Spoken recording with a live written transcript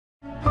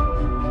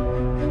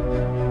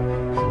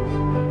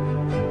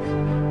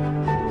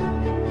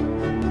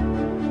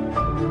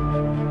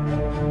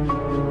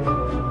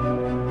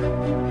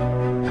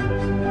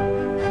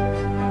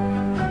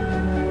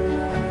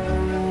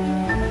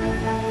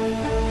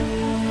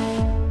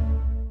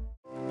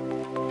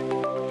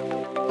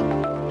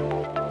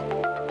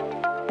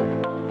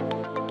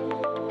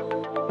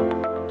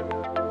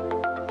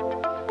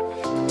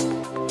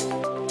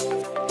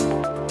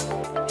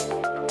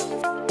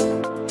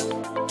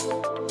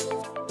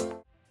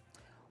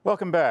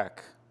Welcome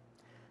back.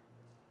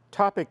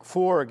 Topic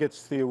 4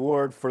 gets the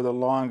award for the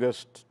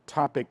longest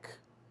topic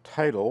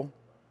title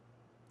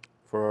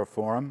for our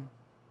forum.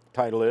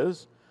 Title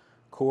is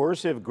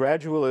Coercive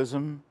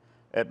Gradualism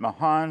at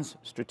Mahan's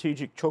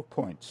Strategic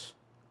Chokepoints,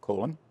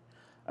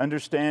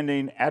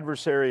 Understanding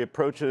Adversary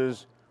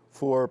Approaches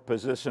for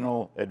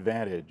Positional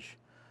Advantage.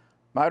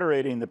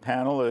 Moderating the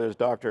panel is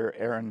Dr.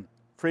 Aaron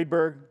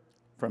Friedberg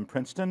from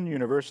Princeton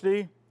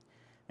University,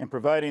 and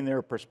providing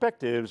their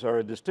perspectives are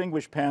a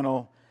distinguished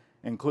panel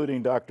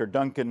including Dr.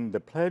 Duncan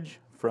Depledge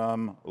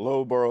from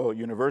Loughborough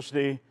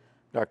University,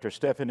 Dr.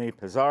 Stephanie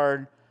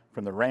Pezard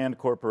from the RAND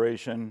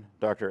Corporation,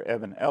 Dr.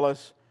 Evan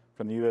Ellis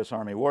from the U.S.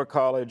 Army War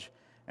College,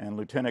 and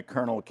Lieutenant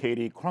Colonel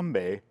Katie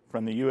Crombe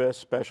from the U.S.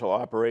 Special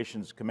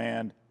Operations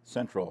Command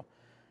Central.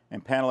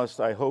 And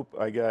panelists, I hope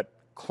I got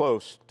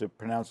close to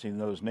pronouncing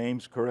those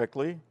names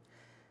correctly.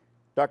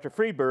 Dr.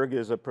 Friedberg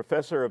is a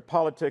professor of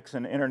politics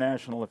and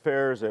international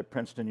affairs at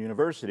Princeton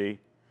University,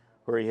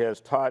 where he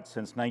has taught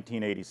since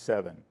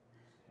 1987,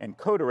 and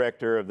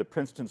co-director of the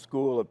Princeton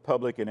School of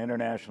Public and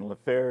International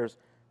Affairs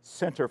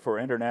Center for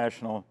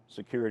International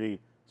Security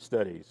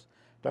Studies.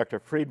 Dr.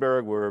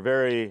 Friedberg, we're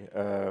very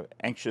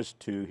anxious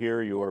to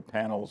hear your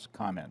panel's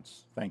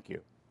comments. Thank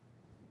you.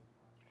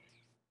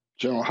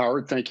 General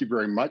Howard, thank you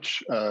very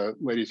much.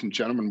 Ladies and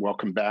gentlemen,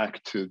 welcome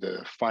back to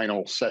the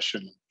final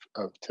session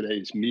of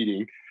today's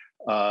meeting.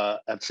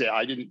 I'd say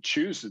I didn't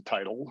choose the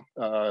title,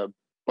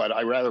 but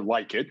I rather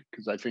like it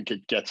because I think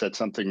it gets at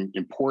something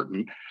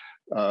important.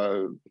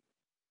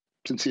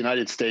 Since the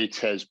United States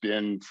has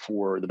been,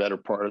 for the better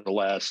part of the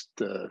last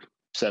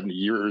 70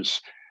 years,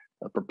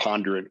 a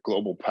preponderant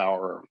global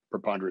power,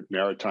 preponderant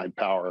maritime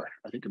power,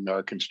 I think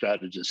American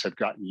strategists have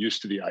gotten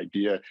used to the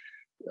idea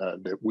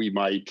that we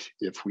might,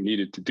 if we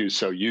needed to do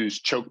so, use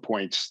choke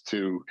points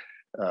to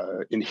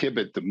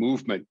inhibit the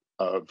movement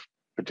of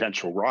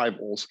potential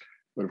rivals.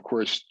 But of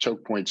course,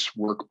 choke points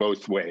work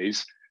both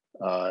ways.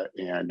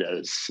 And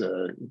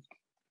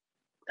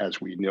as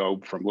we know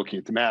from looking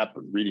at the map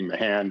and reading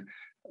Mahan,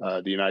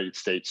 the United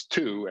States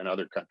too, and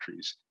other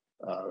countries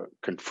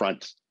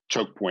confront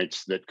choke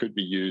points that could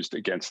be used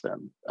against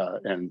them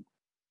and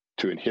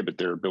to inhibit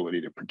their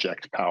ability to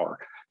project power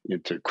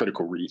into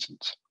critical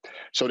regions.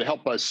 So to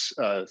help us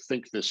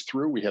think this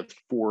through, we have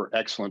 4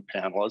 excellent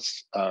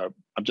panelists.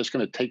 I'm just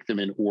going to take them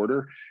in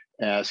order,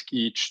 ask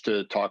each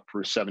to talk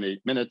for 7-8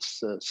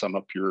 minutes, sum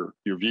up your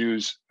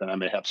views, then I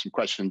may have some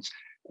questions,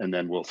 and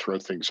then we'll throw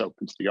things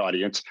open to the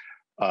audience.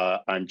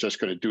 I'm just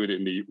going to do it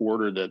in the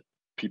order that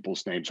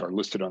people's names are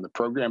listed on the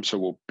program. So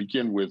we'll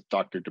begin with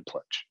Dr.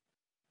 Depledge.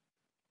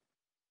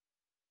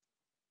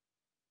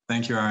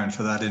 Thank you, Aaron,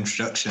 for that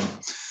introduction.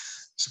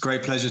 It's a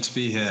great pleasure to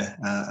be here,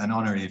 an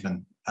honor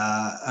even.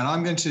 And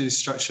I'm going to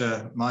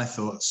structure my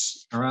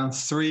thoughts around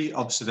 3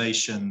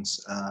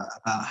 observations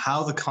about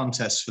how the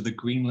contest for the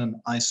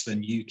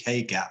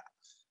Greenland-Iceland-UK gap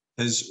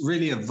has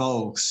really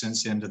evolved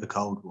since the end of the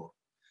Cold War.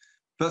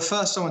 But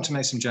first, I want to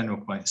make some general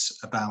points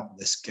about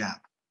this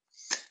gap.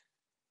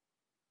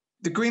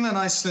 The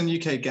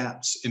Greenland-Iceland-UK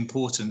gap's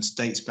importance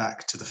dates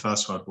back to the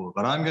First World War,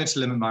 but I'm going to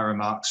limit my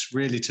remarks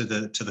really to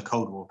the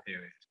Cold War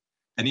period.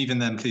 And even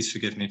then, please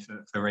forgive me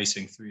for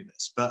racing through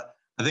this. But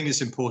I think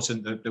it's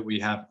important that we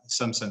have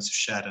some sense of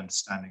shared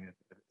understanding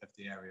of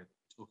the area that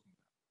we're talking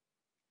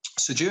about.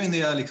 So during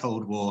the early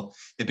Cold War,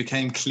 it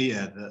became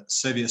clear that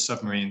Soviet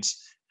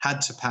submarines had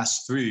to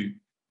pass through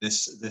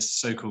this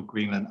so-called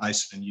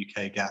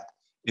Greenland-Iceland-UK gap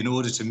in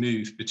order to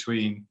move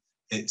between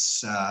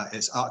its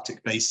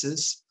Arctic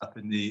bases up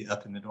in the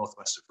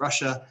northwest of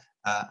Russia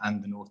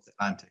and the North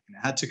Atlantic, and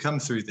it had to come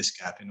through this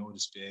gap in order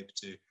to be able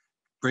to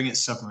bring its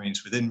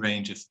submarines within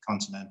range of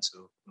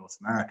continental North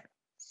America.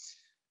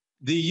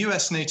 The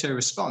US-NATO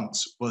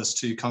response was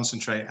to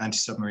concentrate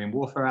anti-submarine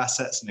warfare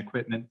assets and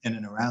equipment in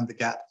and around the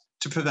gap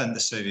to prevent the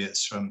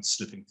Soviets from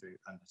slipping through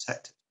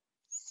undetected.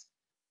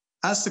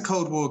 As the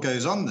Cold War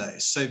goes on, though,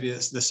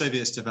 the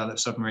Soviets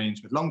developed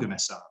submarines with longer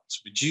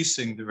missiles,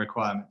 reducing the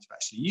requirement to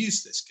actually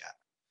use this gap.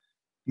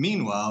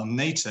 Meanwhile,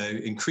 NATO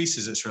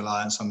increases its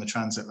reliance on the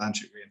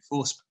transatlantic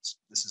reinforcements.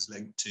 This is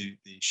linked to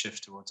the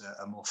shift towards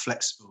a more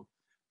flexible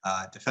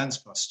defense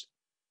posture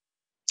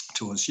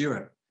towards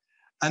Europe.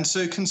 And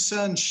so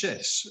concern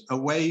shifts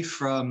away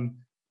from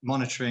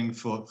monitoring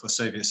for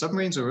Soviet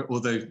submarines,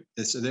 although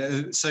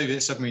the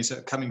Soviet submarines that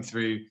are coming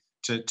through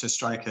to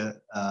strike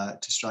at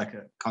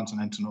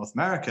continental North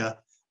America,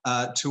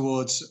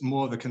 towards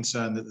more of a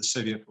concern that the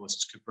Soviet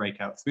forces could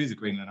break out through the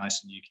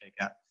Greenland-Iceland-UK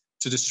gap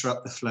to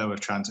disrupt the flow of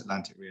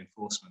transatlantic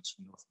reinforcements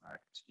from North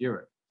America to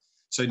Europe.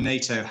 So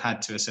NATO had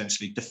to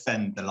essentially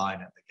defend the line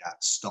at the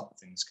gap, stop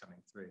things coming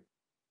through.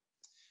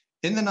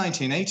 In the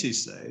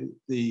 1980s, though,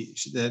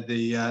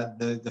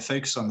 the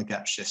focus on the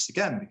gap shifts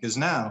again, because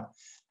now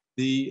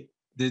the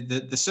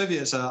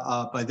Soviets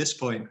are by this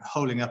point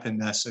holding up in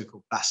their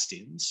so-called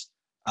bastions,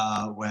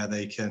 where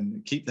they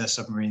can keep their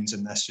submarines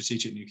and their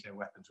strategic nuclear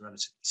weapons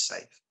relatively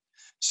safe.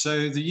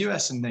 So the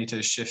US and NATO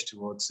shift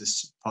towards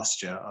this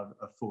posture of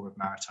forward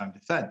maritime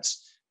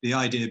defense, The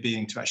idea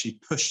being to actually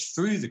push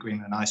through the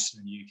Greenland,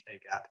 Iceland, and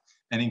UK gap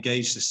and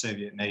engage the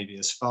Soviet Navy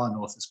as far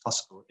north as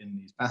possible in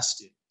these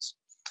bastions.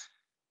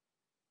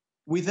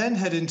 We then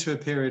head into a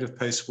period of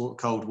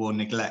post-Cold War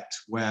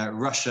neglect, where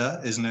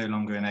Russia is no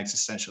longer an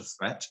existential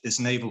threat. Its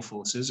naval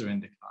forces are in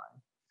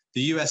decline.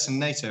 The US and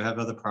NATO have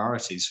other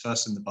priorities,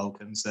 first in the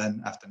Balkans,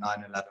 then after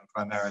 9/11,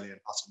 primarily in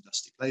hot and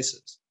dusty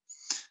places.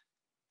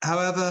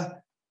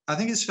 However, I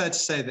think it's fair to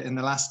say that in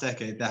the last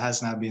decade, there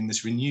has now been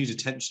this renewed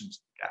attention to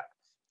the gap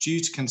due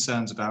to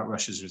concerns about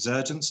Russia's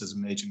resurgence as a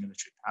major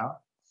military power.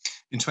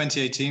 In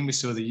 2018, we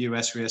saw the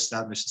US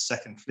re-establish the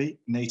Second Fleet.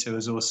 NATO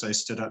has also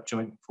stood up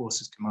Joint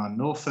Forces Command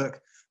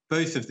Norfolk. All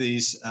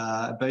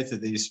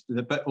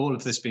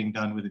of this being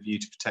done with a view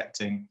to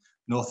protecting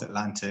North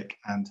Atlantic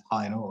and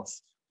High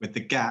North, with the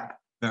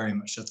gap very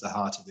much at the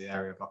heart of the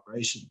area of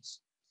operations.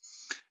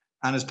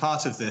 And as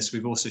part of this,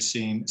 we've also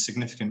seen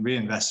significant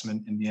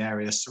reinvestment in the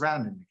areas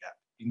surrounding the gap,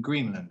 in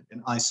Greenland,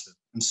 in Iceland,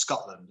 and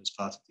Scotland as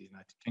part of the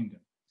United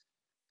Kingdom.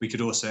 We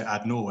could also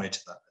add Norway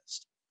to that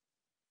list.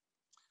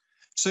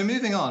 So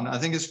moving on, I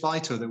think it's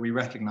vital that we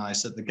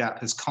recognize that the gap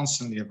has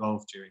constantly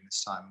evolved during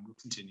this time and will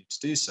continue to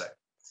do so.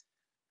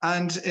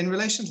 And in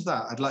relation to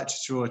that, I'd like to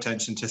draw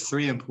attention to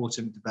three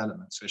important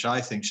developments, which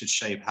I think should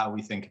shape how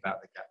we think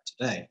about the gap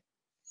today.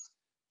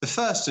 The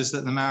first is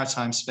that the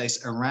maritime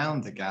space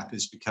around the gap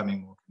is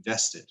becoming more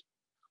congested.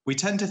 We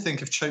tend to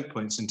think of choke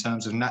points in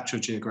terms of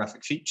natural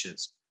geographic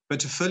features, but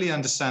to fully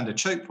understand a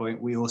choke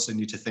point, we also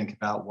need to think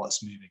about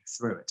what's moving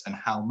through it and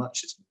how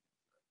much it's moving through it.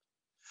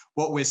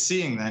 What we're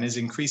seeing then is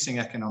increasing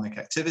economic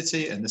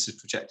activity, and this is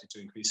projected to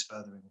increase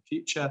further in the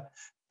future.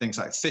 Things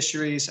like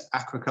fisheries,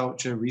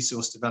 aquaculture,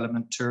 resource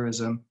development,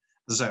 tourism.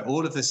 As I say,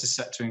 all of this is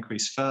set to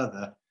increase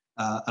further,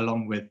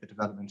 along with the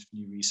development of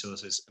new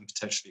resources and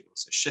potentially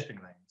also shipping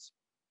lanes.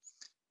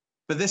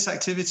 But this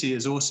activity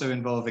is also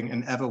involving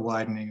an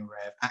ever-widening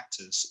array of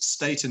actors,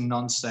 state and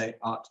non-state,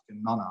 Arctic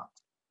and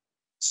non-Arctic.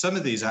 Some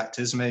of these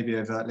actors may be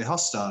overtly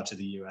hostile to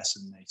the US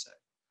and NATO,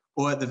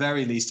 or at the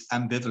very least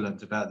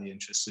ambivalent about the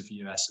interests of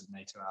US and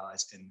NATO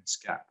allies in this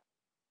gap.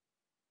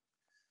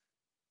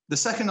 The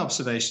second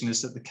observation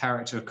is that the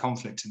character of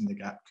conflict in the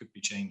gap could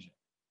be changing.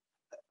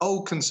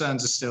 Old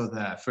concerns are still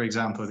there. For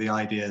example, the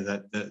idea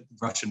that the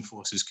Russian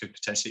forces could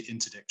potentially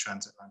interdict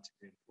transatlantic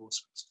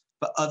reinforcements.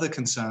 But other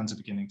concerns are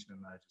beginning to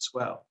emerge as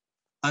well.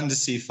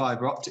 Undersea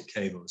fiber optic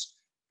cables.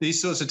 These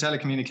sorts of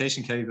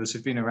telecommunication cables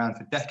have been around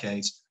for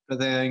decades, but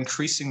they are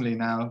increasingly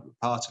now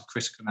part of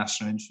critical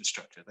national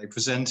infrastructure. They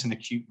present an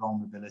acute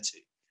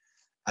vulnerability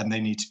and they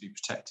need to be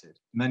protected.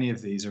 Many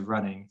of these are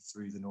running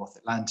through the North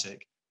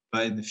Atlantic,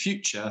 but in the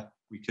future,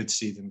 we could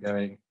see them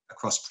going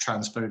across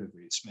transpolar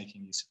routes,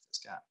 making use of this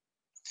gap.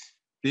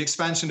 The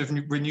expansion of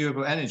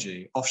renewable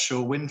energy,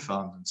 offshore wind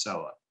farms and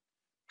so on,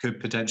 could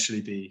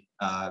potentially be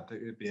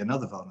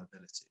another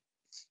vulnerability.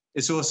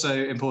 It's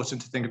also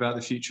important to think about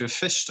the future of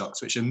fish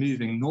stocks, which are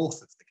moving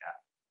north of the gap.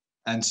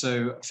 And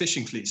so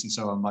fishing fleets and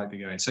so on might be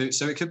going. So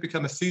it could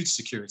become a food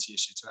security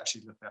issue to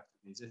actually look after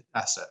these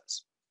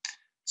assets.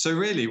 So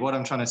really what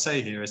I'm trying to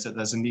say here is that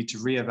there's a need to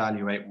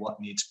reevaluate what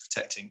needs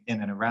protecting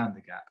in and around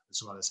the gap,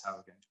 as well as how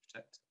we're going to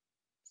protect it.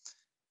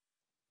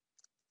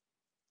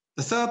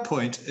 The third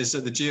point is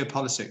that the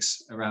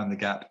geopolitics around the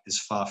gap is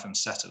far from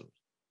settled.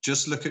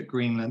 Just look at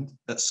Greenland,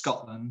 at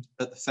Scotland,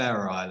 at the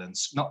Faroe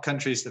Islands, not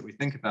countries that we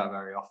think about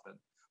very often,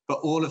 but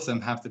all of them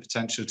have the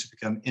potential to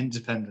become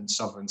independent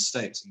sovereign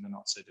states in the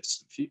not so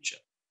distant future.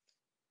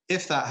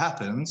 If that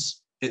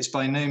happens, it's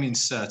by no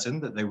means certain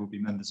that they will be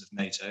members of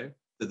NATO,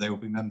 that they will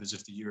be members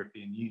of the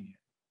European Union.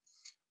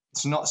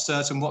 It's not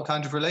certain what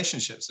kind of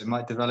relationships they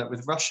might develop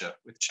with Russia,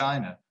 with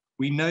China.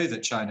 We know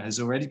that China has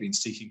already been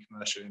seeking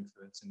commercial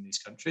influence in these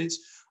countries.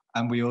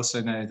 And we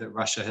also know that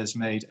Russia has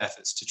made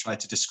efforts to try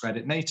to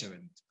discredit NATO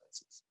in these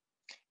places.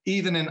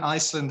 Even in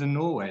Iceland and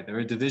Norway, there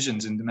are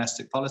divisions in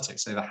domestic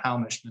politics over how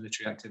much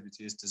military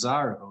activity is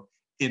desirable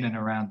in and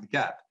around the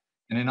gap.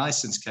 And in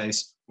Iceland's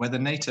case, whether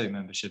NATO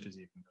membership is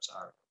even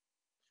desirable.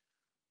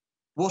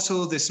 What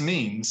all this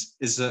means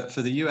is that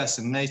for the US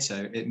and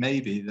NATO, it may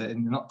be that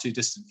in the not too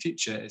distant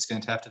future, it's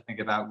going to have to think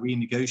about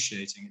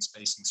renegotiating its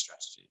basing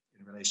strategy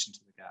in relation to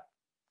the gap.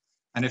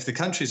 And if the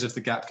countries of the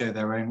gap go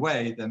their own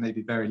way, there may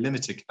be very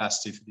limited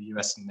capacity for the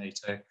US and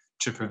NATO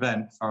to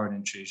prevent foreign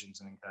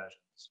intrusions and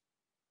incursions.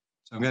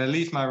 So I'm going to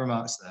leave my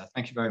remarks there.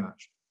 Thank you very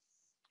much.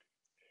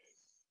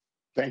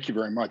 Thank you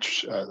very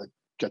much. That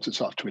gets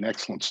us off to an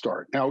excellent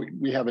start. Now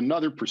we have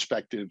another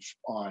perspective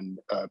on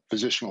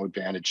positional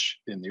advantage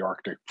in the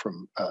Arctic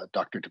from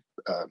Dr.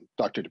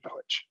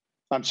 Depledge.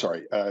 I'm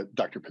sorry,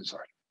 Dr.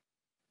 Pezard.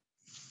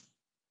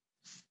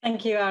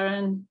 Thank you,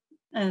 Aaron.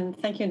 And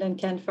thank you,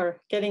 Duncan, for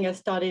getting us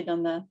started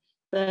on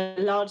the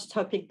large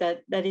topic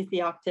that is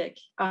the Arctic.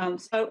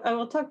 So I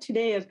will talk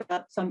today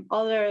about some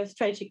other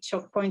strategic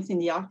choke points in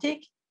the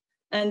Arctic.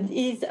 And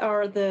these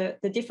are the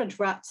different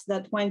routes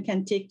that one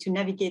can take to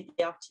navigate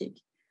the Arctic.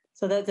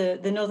 So that's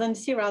the Northern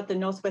Sea route, the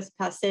Northwest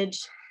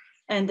Passage,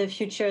 and the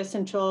future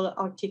Central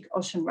Arctic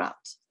Ocean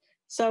route.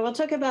 So I will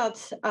talk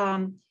about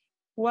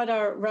what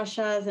are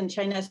Russia's and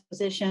China's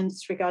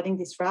positions regarding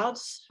these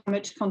routes, how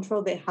much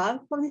control they have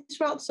of these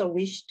routes or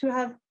wish to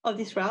have of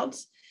these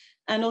routes,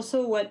 and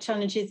also what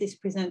challenges this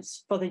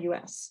presents for the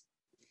US.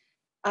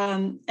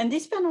 And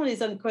this panel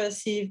is on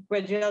coercive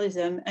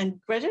gradualism, and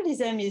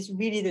gradualism is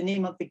really the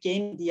name of the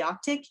game in the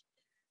Arctic,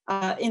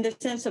 in the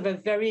sense of a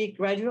very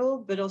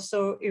gradual but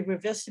also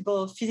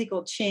irreversible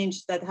physical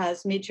change that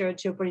has major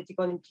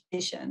geopolitical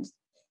implications.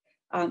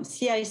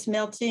 Sea ice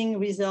melting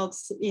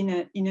results in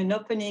an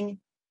opening,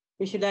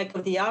 if you like,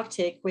 of the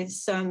Arctic with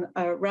some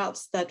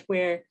routes that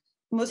were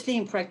mostly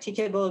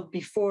impracticable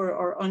before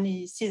or only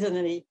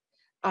seasonally,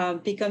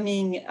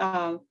 becoming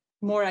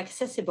more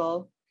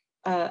accessible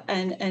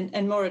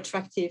and more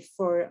attractive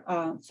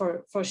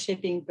for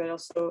shipping, but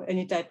also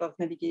any type of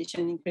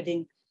navigation,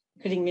 including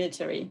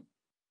military.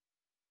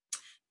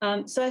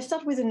 So I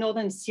start with the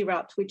Northern Sea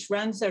Route, which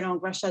runs along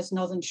Russia's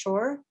northern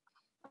shore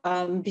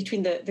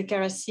between the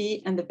Kara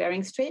Sea and the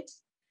Bering Strait.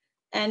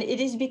 And it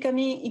is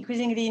becoming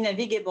increasingly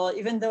navigable,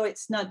 even though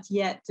it's not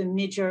yet a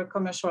major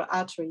commercial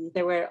artery.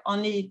 There were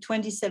only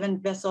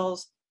 27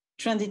 vessels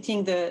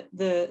transiting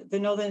the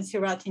Northern Sea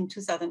Route in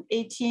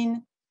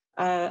 2018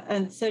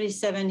 and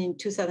 37 in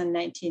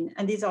 2019.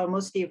 And these are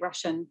mostly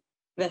Russian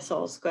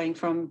vessels going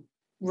from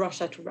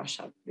Russia to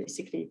Russia,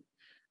 basically.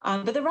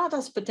 But the route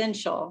has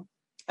potential.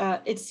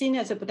 It's seen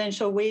as a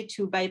potential way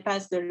to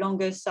bypass the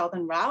longest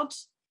southern route,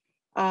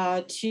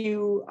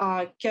 to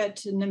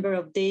cut a number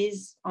of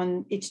days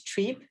on each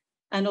trip,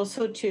 and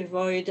also to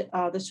avoid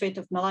the Strait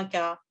of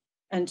Malacca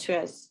and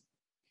Suez.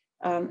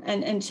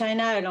 And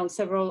China, along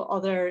several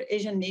other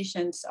Asian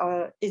nations,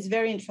 is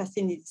very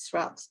interested in this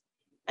route.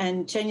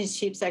 And Chinese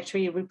ships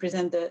actually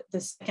represent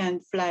the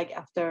second flag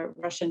after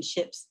Russian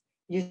ships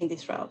using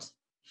this route.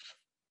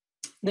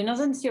 The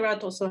Northern Sea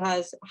Route also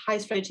has high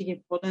strategic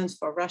importance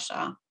for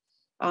Russia.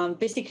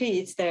 Basically,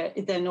 it's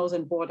their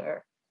northern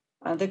border.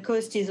 The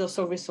coast is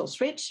also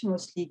resource-rich,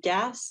 mostly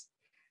gas.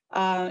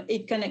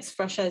 It connects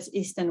Russia's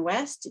east and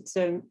west.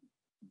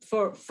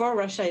 For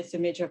Russia, it's a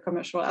major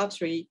commercial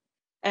artery.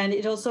 And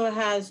it also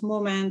has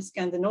Murmansk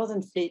and the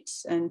Northern Fleet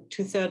and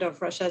 2/3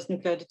 of Russia's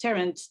nuclear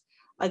deterrent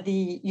at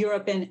the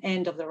European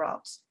end of the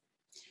route.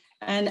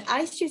 And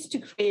ice used to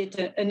create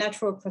a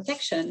natural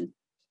protection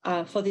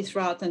for this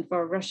route and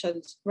for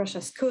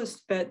Russia's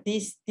coast, but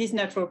this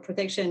natural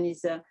protection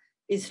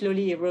is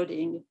slowly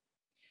eroding.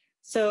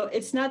 So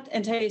it's not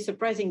entirely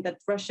surprising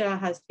that Russia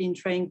has been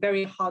trying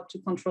very hard to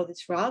control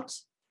this route.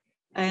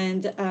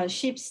 And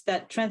ships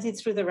that transit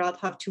through the route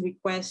have to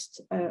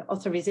request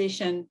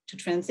authorization to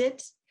transit.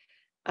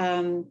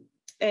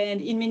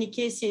 And in many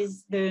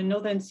cases, the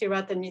Northern Sea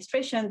Route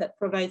Administration that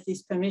provides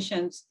these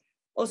permissions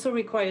also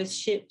requires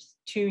ships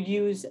to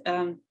use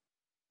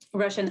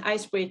Russian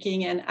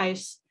icebreaking and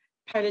ice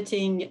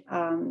piloting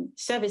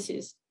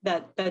services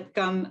that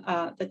come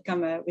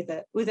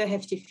with a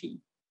hefty fee.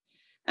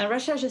 And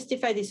Russia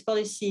justified this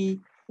policy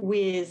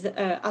with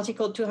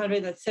Article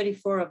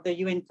 234 of the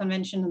UN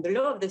Convention on the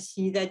Law of the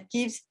Sea that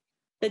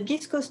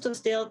gives coastal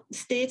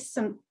states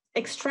some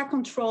extra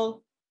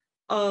control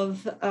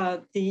of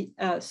the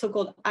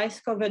so-called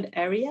ice-covered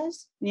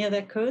areas near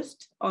their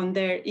coast on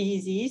their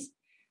EEZs.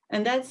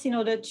 And that's in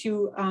order to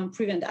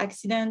prevent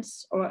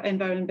accidents or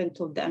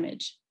environmental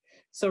damage.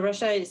 So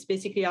Russia is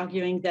basically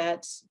arguing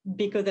that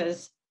because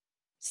there's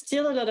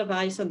still a lot of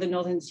ice on the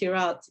Northern Sea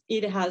Route,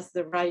 it has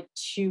the right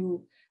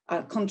to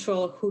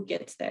control who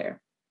gets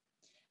there.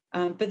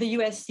 But the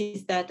US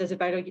sees that as a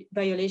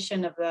violation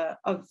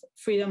of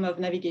freedom of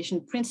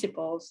navigation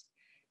principles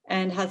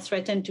and has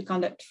threatened to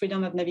conduct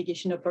freedom of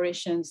navigation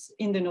operations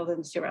in the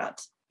Northern Sea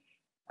Route.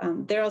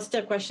 There are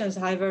still questions,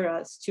 however,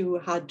 as to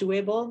how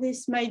doable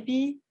this might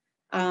be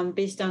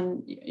based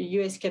on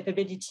US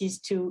capabilities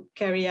to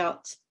carry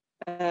out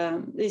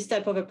this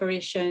type of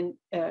operation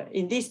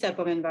in this type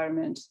of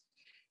environment,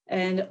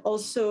 and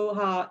also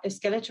how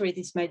escalatory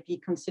this might be,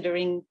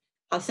 considering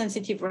how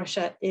sensitive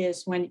Russia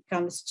is when it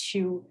comes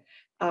to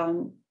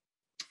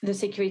the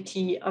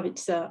security of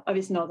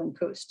its northern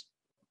coast.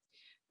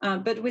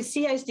 But with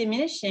sea ice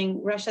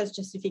diminishing, Russia's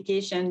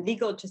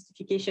legal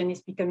justification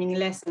is becoming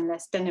less and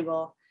less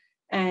tenable.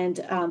 And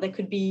there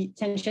could be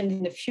tension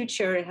in the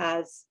future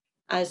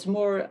as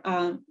more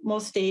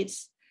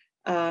states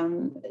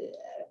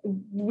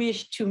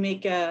wish to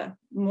make a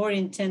more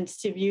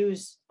intensive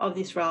use of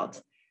this route.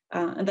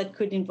 And that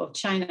could involve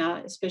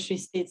China, especially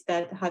states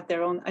that have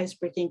their own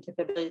icebreaking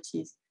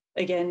capabilities,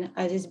 again,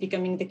 as is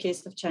becoming the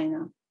case of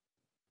China.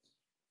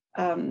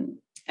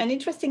 And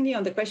interestingly,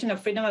 on the question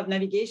of freedom of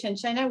navigation,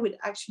 China would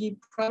actually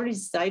probably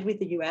side with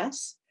the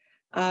US.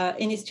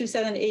 In its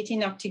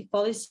 2018 Arctic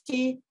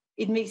policy,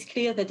 it makes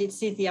clear that it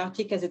sees the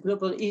Arctic as a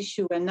global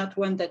issue and not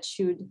one that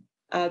should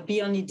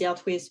be only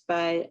dealt with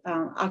by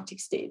Arctic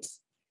states.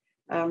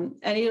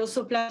 And it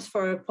also plans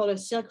for a polar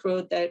Silk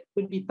Road that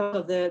would be part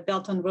of the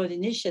Belt and Road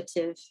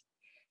Initiative.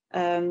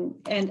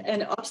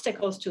 And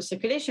obstacles to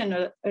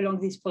circulation along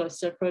this polar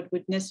Silk Road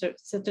would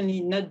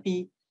certainly not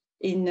be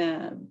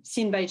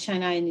seen by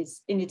China in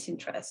its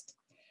interest.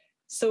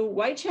 So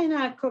while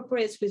China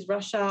cooperates with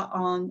Russia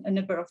on a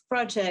number of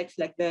projects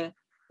like the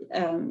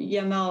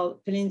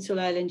Yamal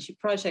Peninsula LNG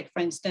project,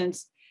 for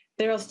instance,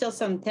 there are still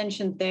some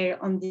tension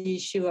there on the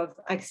issue of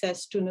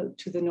access to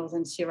the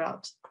Northern Sea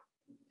Route.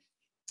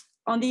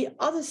 On the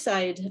other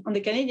side, on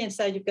the Canadian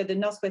side, you've got the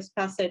Northwest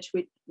Passage,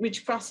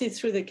 which crosses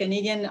through the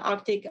Canadian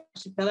Arctic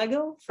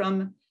archipelago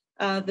from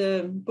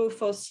the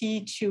Beaufort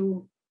Sea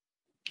to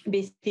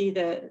basically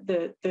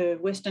the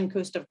western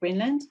coast of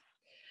Greenland.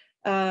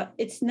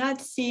 It's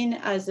not seen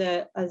as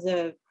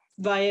a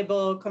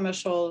viable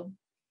commercial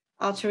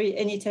artery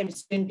anytime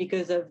soon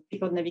because of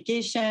difficult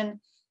navigation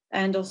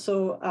and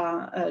also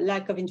a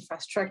lack of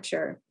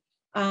infrastructure.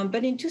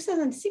 But in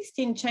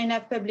 2016,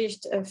 China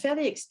published a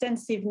fairly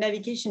extensive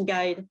navigation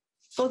guide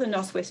for the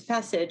Northwest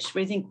Passage,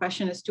 raising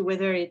questions as to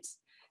whether it's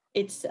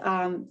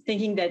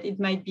thinking that it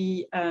might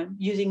be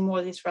using more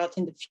of this route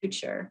in the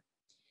future.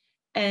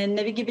 And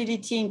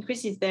navigability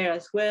increases there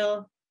as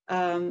well.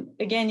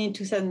 Again, in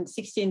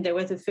 2016, there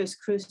was the first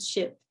cruise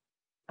ship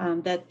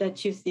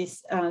that used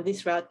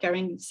this route,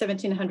 carrying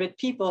 1,700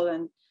 people.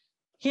 And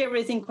here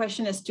raising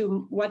question as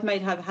to what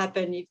might have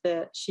happened if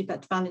the ship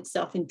had found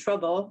itself in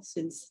trouble,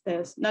 since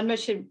there's not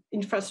much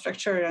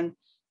infrastructure and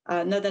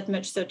not that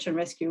much search and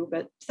rescue.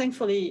 But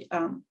thankfully,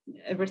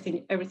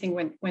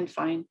 everything went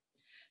fine.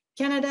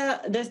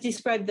 Canada does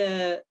describe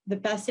the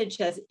passage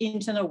as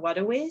internal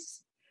waterways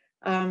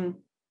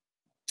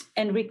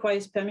and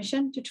requires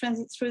permission to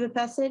transit through the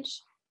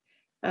passage,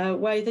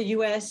 while the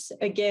US,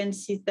 again,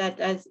 sees that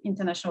as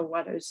international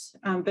waters.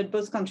 But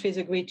both countries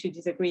agree to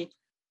disagree,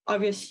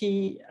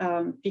 obviously,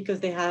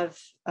 because they have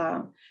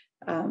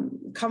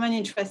common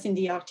interest in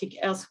the Arctic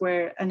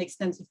elsewhere and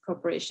extensive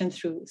cooperation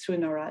through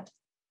NORAD.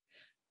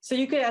 So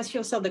you could ask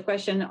yourself the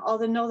question, are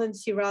the Northern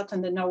Sea Route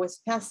and the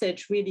Northwest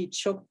Passage really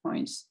choke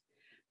points?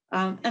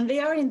 And they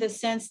are in the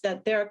sense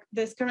that there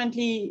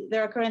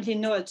are currently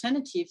no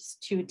alternatives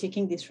to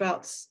taking these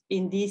routes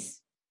in this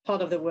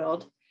part of the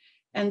world,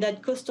 and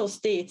that coastal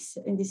states,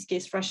 in this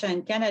case Russia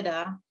and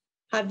Canada,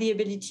 have the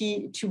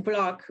ability to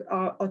block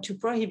or to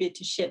prohibit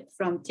a ship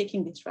from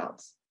taking these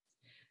routes.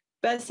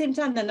 But at the same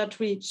time, they're not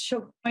really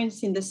choke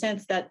points in the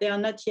sense that they are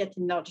not yet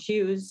in large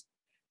use.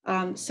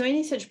 So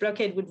any such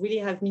blockade would really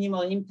have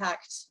minimal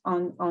impact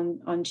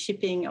on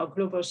shipping or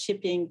global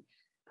shipping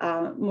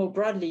more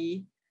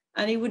broadly,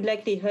 and it would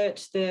likely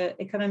hurt the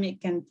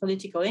economic and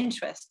political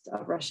interests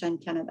of Russia and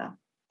Canada.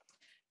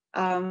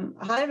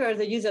 However,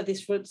 the use of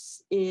these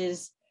routes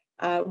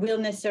will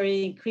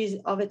necessarily increase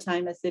over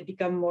time as they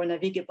become more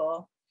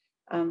navigable.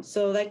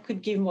 So that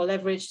could give more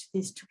leverage to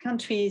these two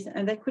countries,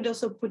 and that could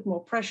also put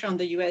more pressure on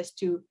the US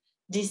to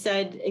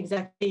decide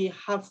exactly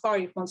how far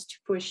it wants to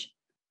push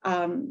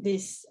the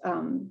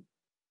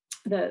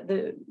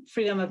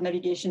freedom of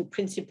navigation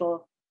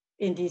principle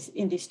in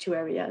these two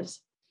areas.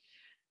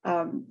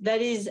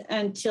 That is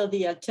until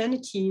the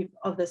alternative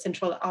of the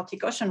Central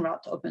Arctic Ocean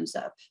route opens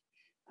up,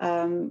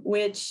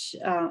 which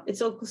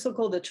it's also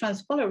called the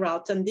Transpolar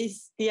route. And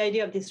the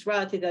idea of this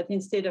route is that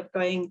instead of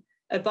going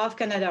above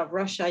Canada or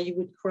Russia, you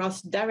would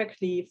cross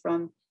directly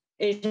from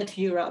Asia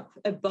to Europe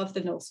above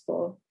the North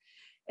Pole.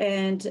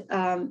 And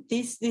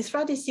this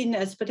route is seen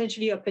as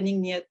potentially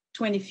opening near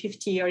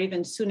 2050 or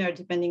even sooner,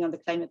 depending on the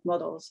climate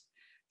models.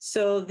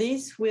 So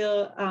this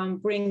will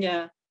bring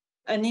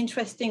an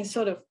interesting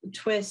sort of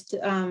twist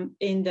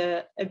in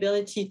the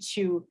ability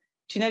to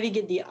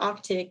navigate the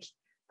Arctic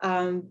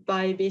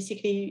by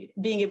basically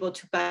being able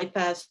to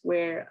bypass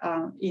where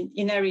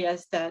in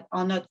areas that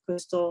are not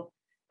coastal,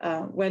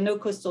 where no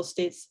coastal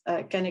states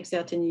can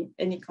exert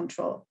any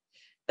control.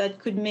 That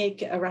could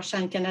make Russia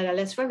and Canada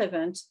less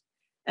relevant,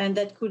 and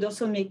that could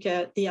also make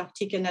the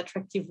Arctic an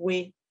attractive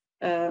way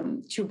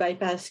to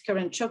bypass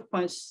current choke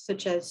points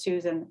such as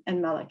Suez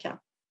and Malacca.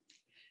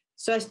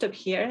 So I stop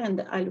here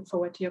and I look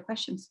forward to your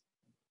questions.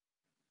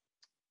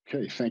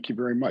 Okay, thank you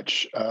very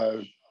much.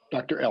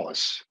 Dr.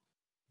 Ellis.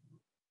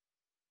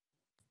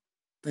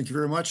 Thank you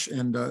very much,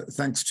 and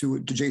thanks to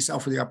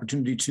JSOU for the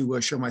opportunity to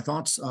share my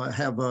thoughts. I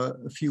have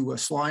a few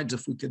slides,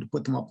 if we could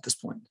put them up at this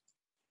point.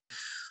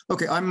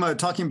 Okay, I'm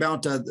talking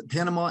about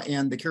Panama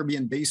and the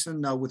Caribbean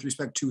Basin with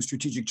respect to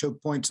strategic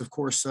choke points. Of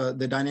course,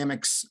 the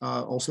dynamics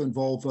also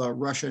involve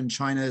Russia and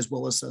China, as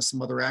well as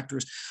some other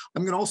actors.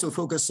 I'm going to also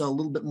focus a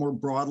little bit more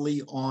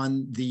broadly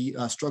on the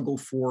struggle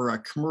for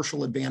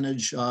commercial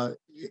advantage,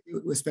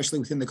 especially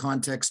within the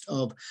context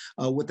of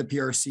what the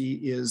PRC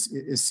is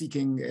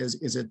seeking as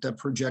it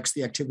projects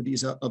the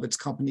activities of its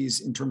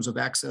companies in terms of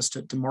access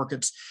to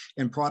markets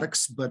and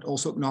products, but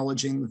also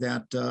acknowledging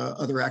that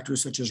other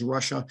actors such as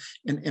Russia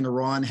and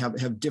Iran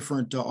have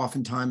different,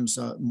 oftentimes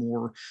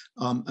more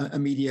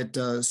immediate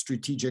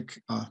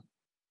strategic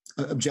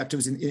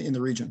objectives in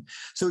the region.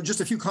 So just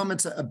a few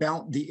comments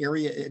about the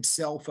area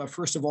itself.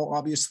 First of all,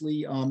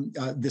 obviously,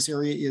 this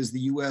area is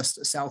the U.S.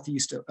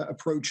 Southeast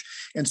approach.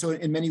 And so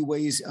in many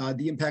ways,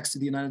 the impacts to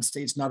the United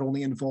States not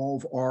only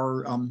involve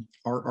our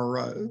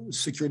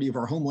security of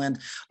our homeland,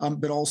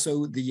 but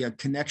also the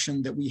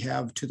connection that we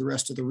have to the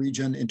rest of the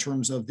region in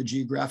terms of the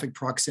geographic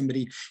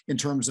proximity, in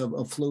terms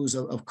of flows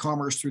of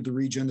commerce through the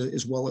region,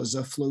 as well as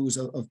flows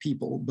of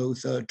people,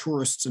 both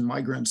tourists and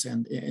migrants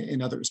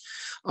and others.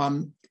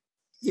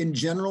 In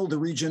general, the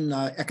region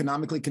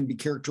economically can be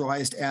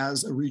characterized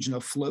as a region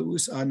of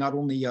flows, not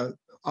only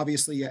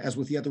obviously, as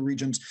with the other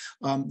regions,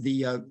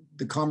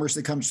 the commerce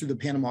that comes through the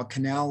Panama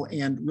Canal,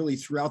 and really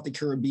throughout the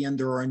Caribbean,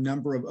 there are a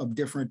number of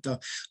different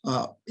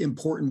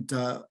important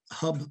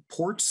hub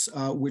ports,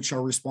 which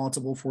are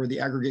responsible for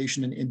the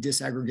aggregation and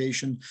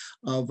disaggregation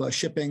of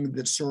shipping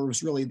that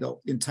serves really the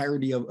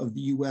entirety of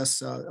the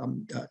U.S.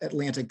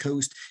 Atlantic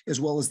coast, as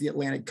well as the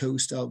Atlantic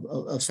coast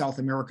of South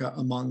America,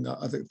 among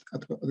other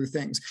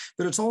things.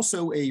 But it's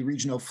also a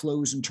region of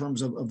flows in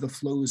terms of the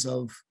flows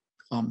of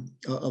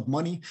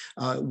money,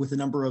 with a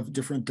number of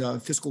different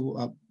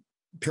fiscal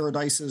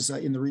paradises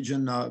in the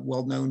region,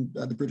 well known,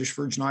 the British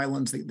Virgin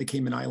Islands, the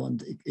Cayman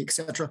Island,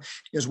 etc.,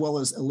 as well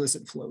as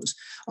illicit flows.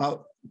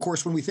 Of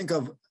course, when we think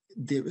of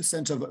the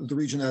sense of the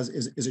region as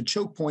a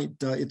choke point,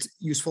 it's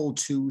useful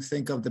to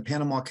think of the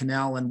Panama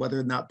Canal and whether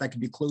or not that could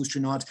be closed or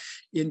not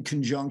in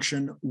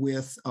conjunction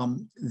with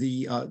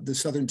the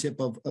southern tip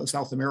of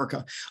South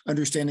America,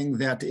 understanding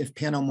that if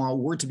Panama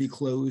were to be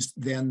closed,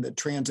 then the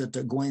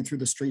transit going through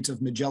the Straits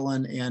of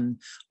Magellan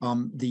and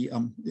the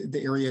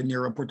area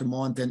near Puerto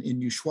Montt and in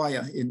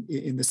Ushuaia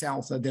in the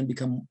south then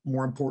become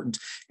more important,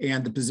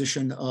 and the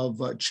position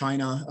of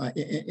China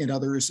and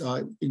others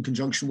in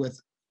conjunction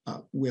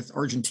with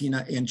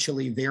Argentina and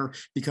Chile there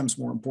becomes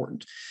more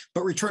important.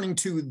 But returning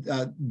to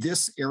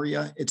this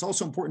area, it's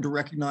also important to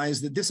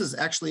recognize that this is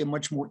actually a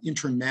much more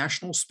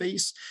international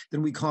space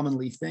than we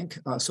commonly think.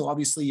 So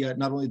obviously,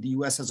 not only the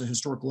US has a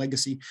historic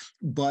legacy,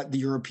 but the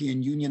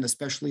European Union,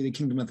 especially the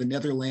Kingdom of the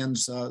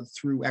Netherlands,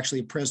 through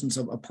actually a presence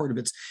of a part of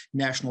its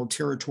national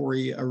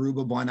territory,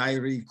 Aruba,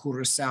 Bonaire,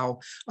 Curaçao,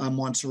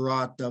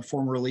 Montserrat,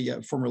 formerly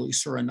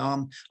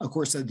Suriname. Of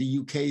course, the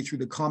UK through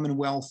the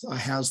Commonwealth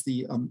has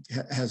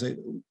a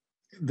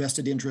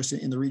vested interest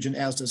in the region,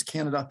 as does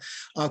Canada.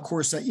 Of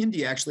course,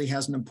 India actually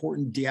has an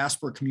important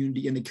diaspora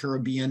community in the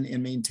Caribbean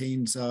and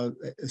maintains a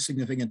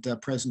significant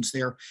presence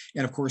there.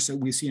 And of course,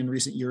 we see in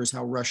recent years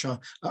how Russia,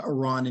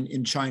 Iran,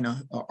 and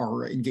China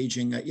are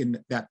engaging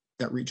in that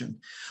region.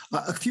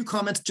 A few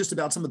comments just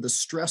about some of the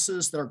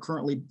stresses that are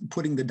currently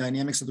putting the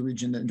dynamics of the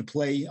region into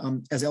play.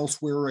 As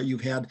elsewhere,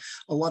 you've had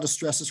a lot of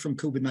stresses from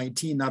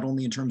COVID-19, not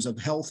only in terms of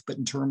health, but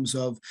in terms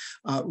of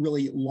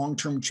really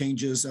long-term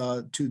changes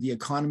to the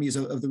economies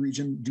of the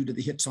region due to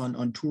the hits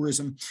on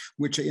tourism,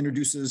 which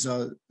introduces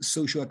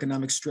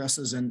socioeconomic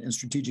stresses and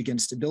strategic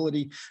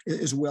instability,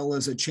 as well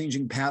as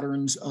changing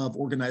patterns of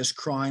organized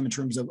crime in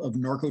terms of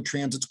narco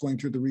transits going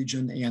through the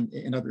region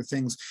and other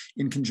things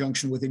in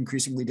conjunction with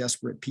increasingly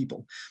desperate people.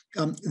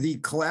 The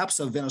collapse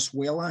of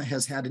Venezuela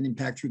has had an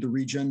impact through the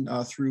region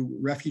through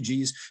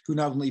refugees who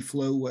not only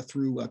flow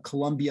through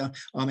Colombia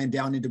and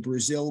down into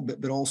Brazil,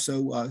 but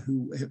also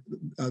who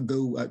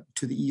go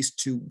to the east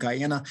to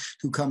Guyana,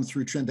 who come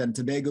through Trinidad and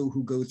Tobago,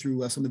 who go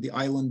through some of the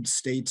island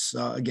states,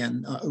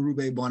 again,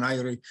 Aruba,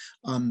 Bonaire,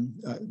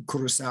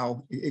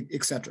 Curaçao,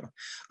 etc.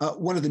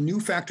 One of the new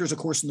factors, of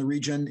course, in the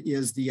region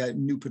is the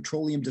new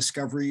petroleum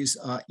discoveries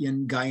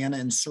in Guyana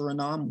and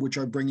Suriname, which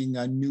are bringing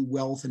new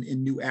wealth and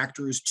new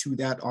actors to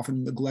that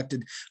often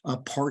neglected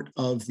part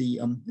of the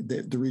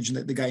region,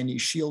 the Guyanese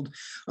Shield.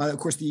 Of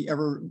course, the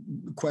ever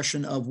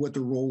question of what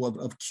the role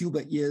of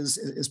Cuba is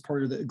as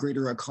part of the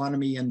greater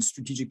economy and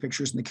strategic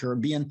pictures in the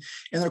Caribbean.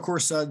 And then, of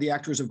course, the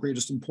actors of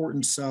greatest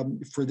importance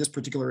for this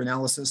particular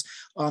analysis.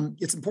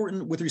 It's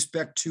important with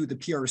respect to the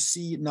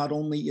PRC, not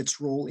only its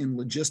role in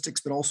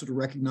logistics, but also to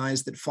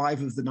recognize that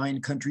 5 of the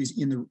 9 countries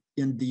in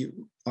the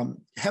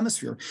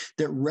hemisphere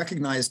that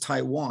recognize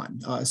Taiwan,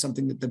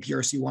 something that the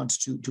PRC wants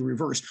to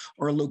reverse,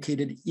 are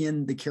located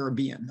in the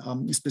Caribbean,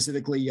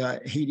 specifically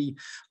Haiti,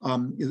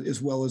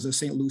 as well as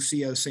St.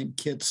 Lucia, St.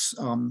 Kitts,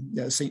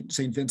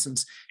 St.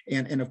 Vincent's,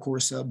 and of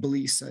course,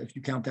 Belize, if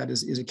you count that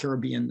as a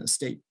Caribbean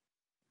state.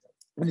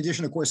 In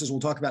addition, of course, as we'll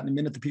talk about in a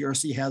minute, the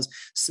PRC has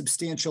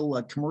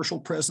substantial commercial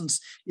presence,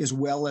 as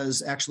well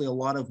as actually a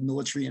lot of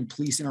military and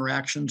police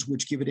interactions,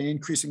 which give it an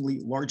increasingly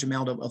large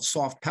amount of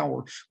soft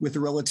power with the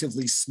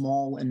relatively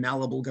small and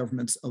malleable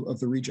governments of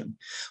the region.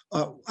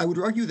 I would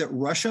argue that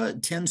Russia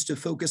tends to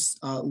focus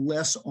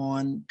less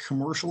on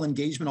commercial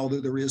engagement, although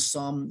there is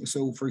some.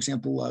 So, for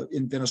example,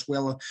 in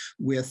Venezuela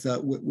with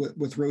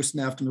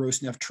Rosneft and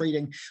Rosneft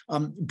trading.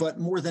 But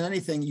more than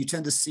anything, you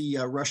tend to see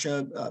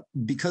Russia,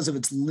 because of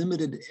its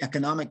limited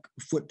economic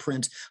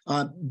footprint,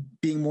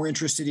 being more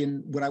interested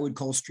in what I would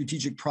call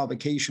strategic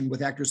provocation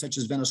with actors such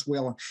as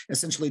Venezuela,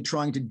 essentially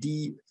trying to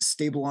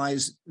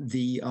destabilize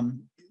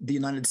the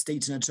United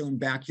States in its own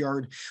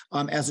backyard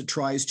as it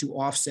tries to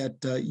offset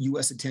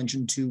U.S.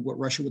 attention to what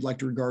Russia would like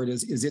to regard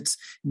as its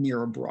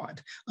near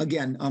abroad.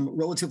 Again,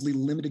 relatively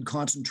limited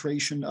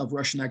concentration of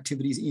Russian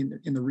activities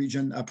in the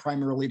region,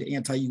 primarily to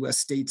anti-U.S.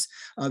 states,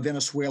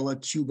 Venezuela,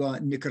 Cuba,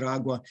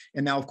 Nicaragua,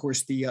 and now, of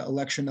course, the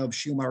election of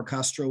Xiomara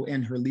Castro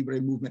and her Libre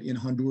movement in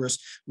Honduras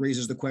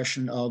raises the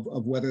question of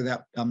whether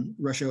that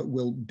Russia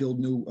will build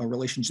new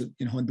relationships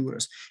in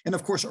Honduras. And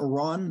of course,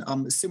 Iran,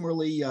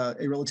 similarly, a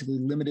relatively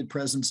limited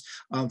presence,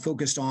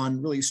 focused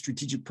on really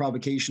strategic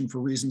provocation for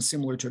reasons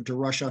similar to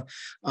Russia,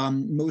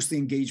 mostly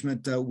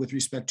engagement with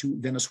respect to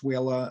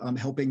Venezuela,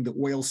 helping the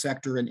oil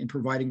sector and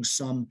providing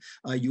some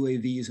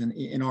UAVs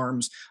and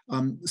arms.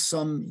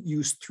 Some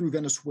use through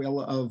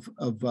Venezuela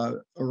of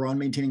Iran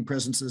maintaining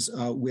presences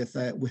with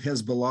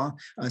Hezbollah,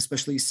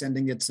 especially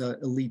sending its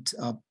elite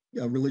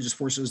religious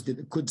forces, the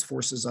Quds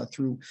forces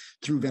through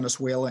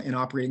Venezuela and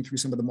operating through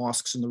some of the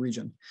mosques in the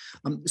region.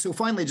 So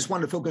finally, I just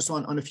wanted to focus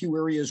on a few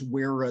areas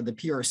where the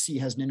PRC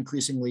has an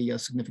increasingly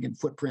significant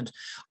footprint.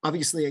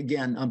 Obviously,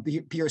 again,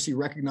 PRC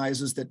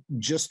recognizes that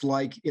just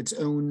like its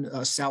own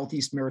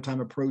Southeast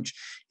maritime approach,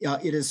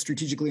 it is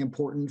strategically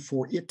important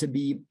for it to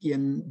be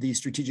in the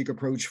strategic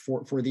approach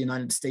for the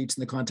United States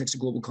in the context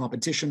of global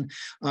competition.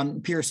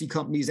 PRC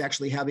companies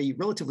actually have a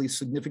relatively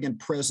significant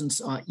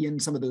presence in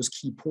some of those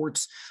key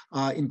ports,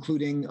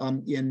 including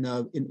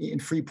in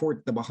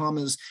Freeport, the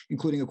Bahamas,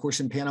 including, of course,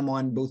 in Panama,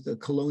 on both the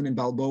Colón and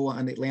Balboa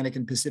on the Atlantic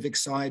and Pacific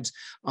sides,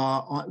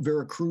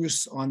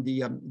 Veracruz on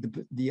the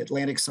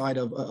Atlantic side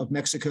of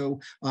Mexico,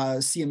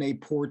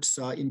 CMA ports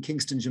in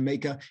Kingston,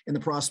 Jamaica, and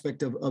the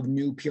prospect of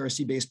new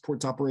PRC-based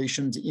ports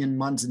operations in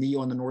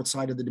Manzanillo on the north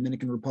side of the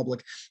Dominican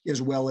Republic, as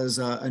well as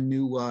a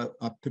new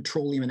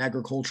petroleum and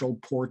agricultural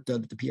port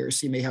that the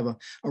PRC may have a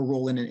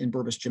role in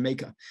Burbas,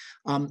 Jamaica.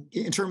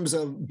 In terms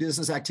of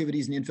business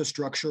activities and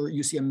infrastructure,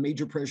 you see a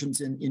major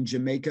presence in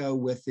Jamaica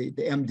with the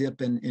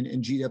MDIP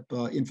and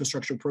GDIP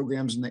infrastructure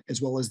programs,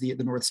 as well as the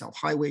North-South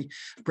Highway,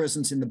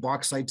 presence in the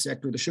bauxite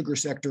sector, the sugar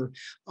sector,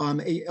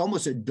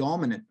 almost a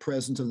dominant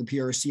presence of the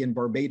PRC in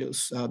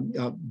Barbados,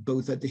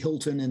 both at the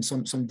Hilton and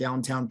some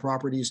downtown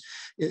properties,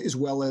 as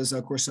well as,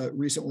 of course,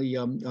 recently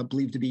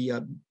believed to be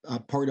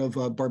part of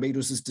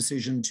Barbados's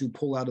decision to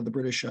pull out of the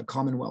British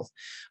Commonwealth.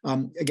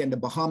 Again, the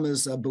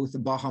Bahamas, both the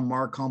Baha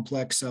Mar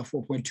complex,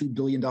 $4.2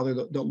 billion,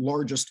 the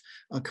largest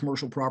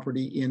commercial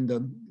property in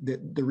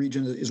the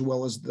region, as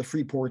well as the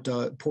Freeport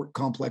port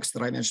complex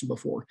that I mentioned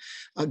before.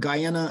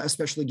 Guyana,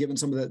 especially given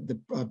some of the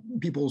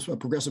People's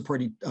Progressive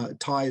Party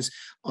ties,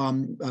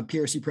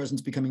 PRC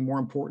presence becoming more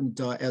important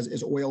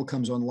as oil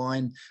comes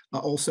online.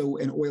 Also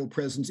an oil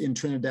presence in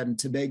Trinidad and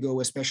Tobago,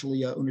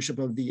 especially ownership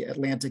of the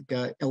Atlantic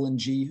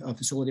LNG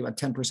facility, about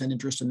 10%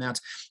 interest in that,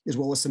 as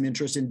well as some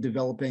interest in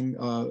developing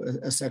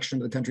a section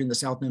of the country in the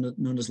south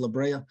known as La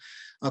Brea.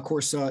 Of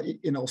course,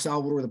 in El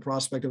Salvador, the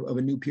prospect of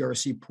a new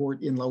PRC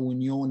port in La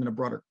Union and a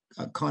broader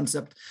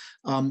concept.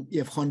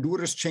 If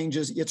Honduras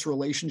changes its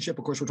relationship,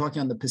 of course, we're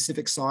talking on the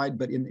Pacific side,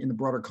 but in the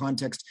broader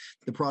context,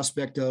 the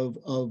prospect of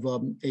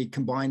a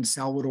combined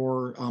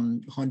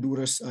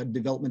Salvador-Honduras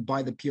development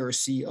by the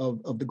PRC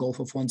of the Gulf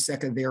of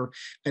Fonseca there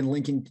and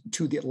linking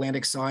to the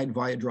Atlantic side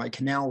via dry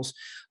canals.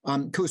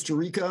 Costa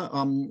Rica,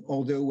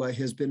 although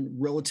has been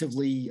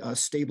relatively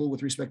stable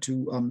with respect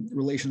to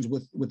relations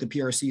with the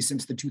PRC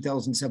since the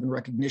 2007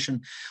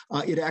 recognition,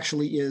 it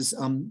actually is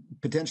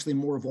potentially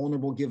more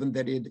vulnerable given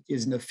that it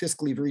is in a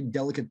fiscally very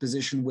delicate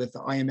position with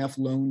IMF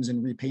loans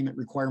and repayment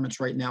requirements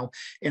right now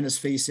and is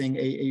facing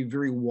a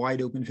very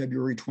wide open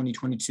February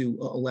 2022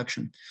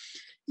 election.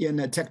 In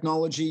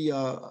technology,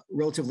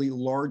 relatively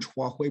large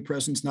Huawei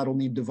presence, not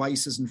only in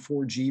devices and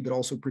 4G, but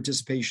also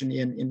participation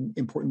in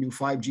important new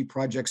 5G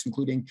projects,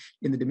 including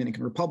in the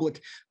Dominican Republic.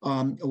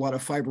 A lot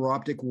of fiber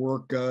optic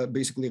work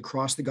basically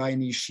across the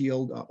Guyanese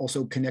Shield,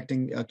 also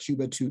connecting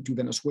Cuba to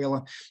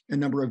Venezuela, a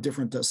number of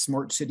different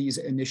smart cities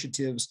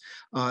initiatives,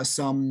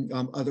 some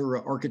other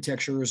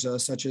architectures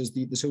such as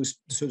the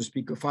so to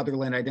speak,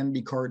 Fatherland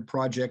Identity Card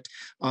project,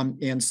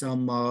 and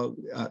some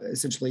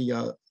essentially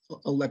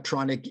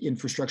electronic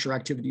infrastructure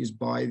activities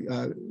by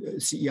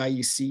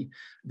CEIEC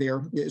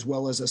there, as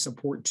well as a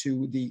support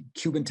to the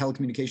Cuban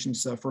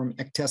telecommunications firm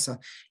Ectesa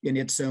in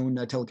its own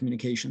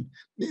telecommunication,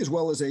 as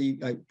well as a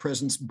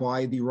presence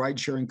by the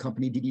ride-sharing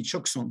company Didi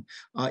Chuxon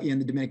in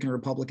the Dominican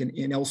Republic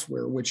and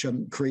elsewhere, which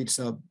creates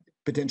a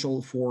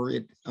potential for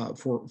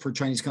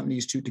Chinese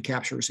companies to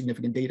capture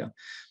significant data.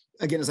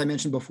 Again, as I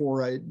mentioned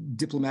before,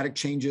 diplomatic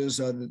changes,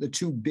 the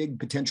two big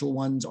potential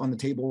ones on the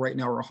table right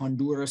now are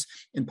Honduras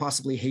and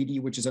possibly Haiti,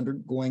 which is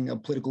undergoing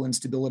political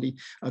instability,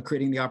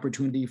 creating the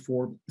opportunity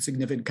for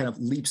significant kind of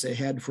leaps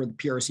ahead for the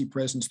PRC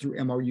presence through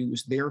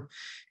MRUs there.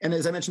 And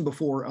as I mentioned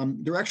before,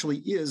 there actually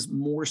is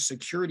more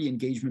security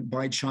engagement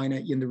by China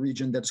in the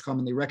region that's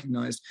commonly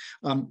recognized.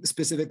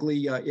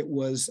 Specifically, it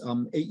was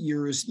 8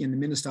 years in the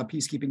MINUSTAH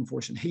peacekeeping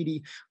force in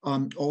Haiti,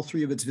 all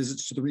three of its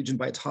visits to the region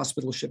by its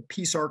hospital ship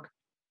Pezard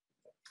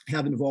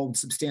have involved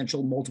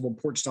substantial multiple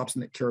port stops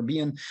in the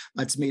Caribbean.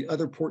 It's made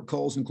other port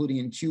calls, including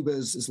in Cuba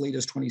as late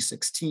as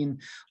 2016.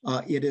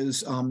 It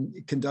has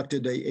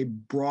conducted a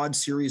broad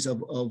series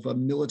of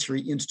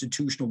military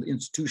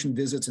institution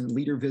visits and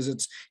leader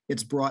visits.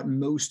 It's brought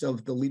most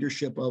of the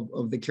leadership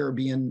of the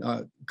Caribbean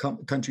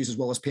countries as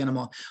well as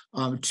Panama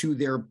to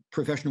their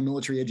professional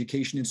military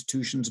education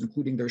institutions,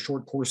 including their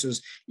short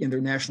courses in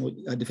their National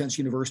Defense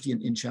University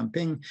in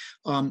Chongqing.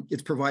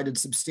 It's provided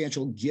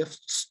substantial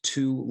gifts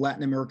to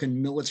Latin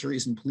American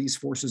militaries and police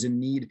forces in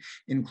need,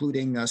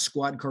 including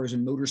squad cars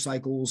and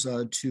motorcycles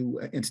to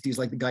entities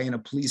like the Guyana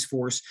Police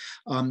Force,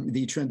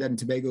 the Trinidad and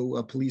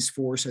Tobago Police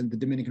Force, and the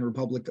Dominican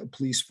Republic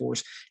Police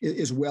Force,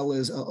 as well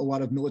as a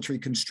lot of military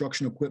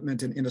construction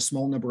equipment and a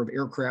small number of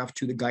aircraft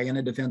to the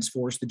Guyana Defense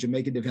Force, the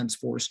Jamaica Defense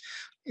Force,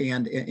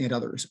 and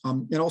others.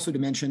 And also to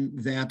mention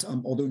that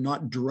although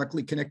not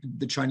directly connected to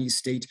the Chinese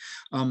state,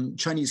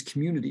 Chinese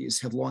communities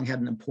have long had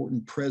an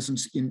important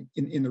presence in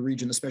the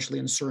region, especially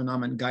in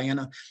Suriname and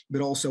Guyana,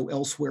 but also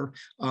elsewhere,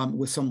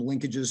 with some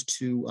linkages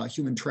to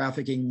human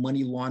trafficking,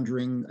 money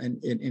laundering,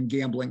 and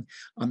gambling,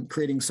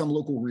 creating some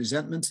local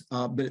resentment,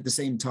 but at the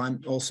same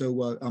time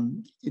also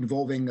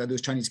involving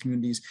those Chinese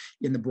communities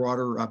in the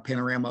broader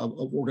panorama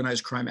of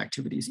organized crime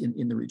activities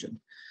in the region.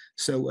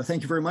 So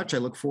thank you very much. I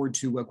look forward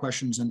to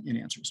questions and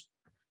answers.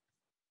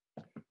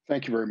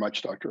 Thank you very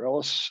much, Dr.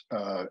 Ellis.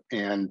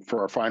 And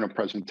for our final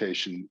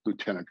presentation,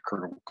 Lieutenant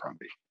Colonel Crombe.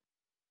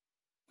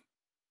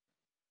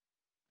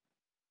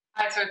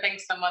 Hi, sir.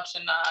 Thanks so much,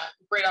 and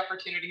great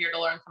opportunity here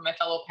to learn from my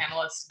fellow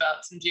panelists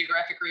about some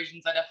geographic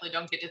regions I definitely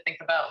don't get to think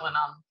about when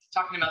I'm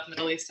talking about the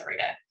Middle East every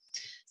day.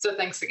 So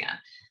thanks again.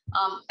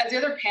 As the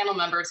other panel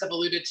members have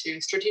alluded to,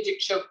 strategic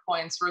choke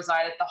points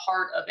reside at the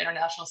heart of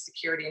international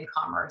security and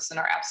commerce and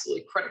are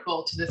absolutely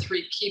critical to the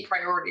three key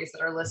priorities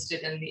that are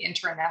listed in the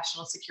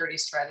International Security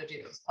Strategy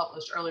that was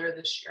published earlier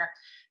this year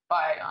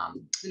by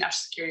the National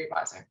Security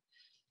Advisor.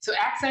 So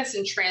access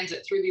and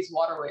transit through these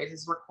waterways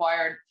is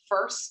required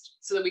first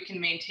so that we can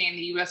maintain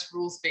the US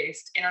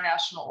rules-based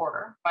international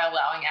order by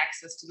allowing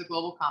access to the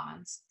global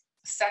commons.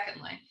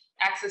 Secondly,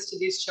 access to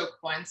these choke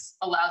points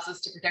allows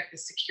us to protect the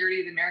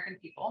security of the American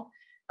people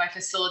by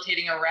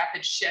facilitating a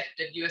rapid shift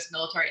of US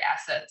military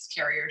assets,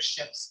 carriers,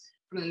 ships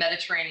from the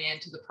Mediterranean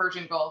to the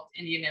Persian Gulf,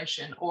 Indian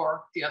Ocean,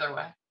 or the other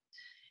way.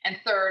 And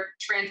third,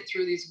 transit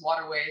through these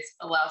waterways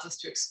allows us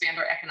to expand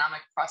our economic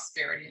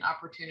prosperity and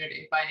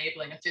opportunity by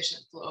enabling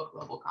efficient flow of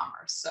global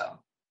commerce. So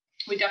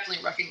we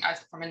definitely recognize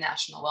it from a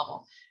national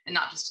level and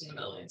not just in the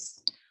Middle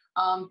East.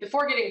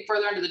 Before getting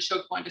further into the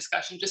choke point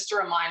discussion, just a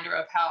reminder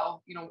of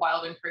how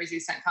wild and crazy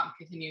CENTCOM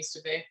continues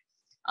to be.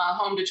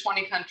 Home to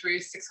 20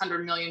 countries,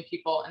 600 million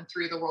people, and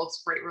 3 of the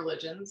world's great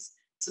religions.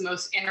 It's the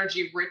most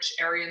energy-rich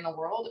area in the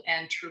world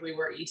and truly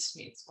where East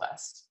meets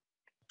West.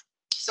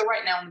 So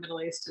right now in the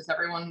Middle East, as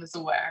everyone is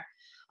aware,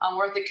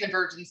 we're at the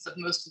convergence of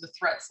most of the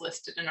threats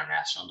listed in our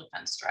national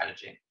defense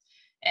strategy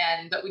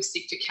and that we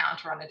seek to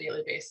counter on a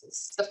daily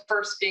basis. The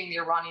first being the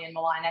Iranian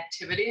malign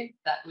activity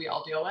that we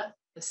all deal with.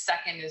 The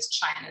second is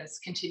China's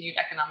continued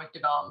economic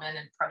development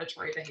and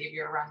predatory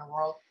behavior around the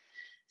world.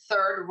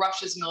 Third,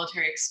 Russia's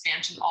military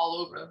expansion all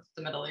over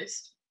the Middle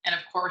East. And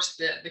of course,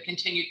 the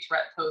continued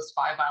threat posed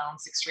by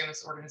violence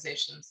extremist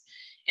organizations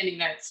in the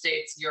United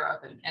States,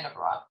 Europe, and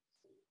abroad.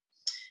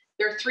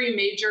 There are 3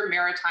 major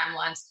maritime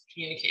lines of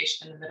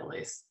communication in the Middle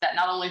East that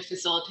not only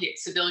facilitate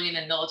civilian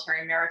and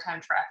military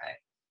maritime traffic,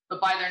 but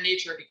by their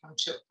nature become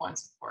choke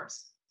points, of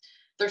course.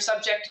 They're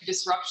subject to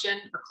disruption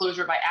or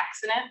closure by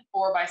accident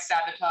or by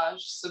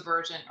sabotage,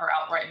 subversion, or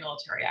outright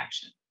military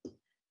action.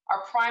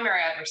 Our primary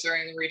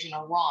adversary in the region,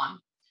 Iran,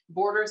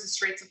 borders the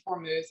Straits of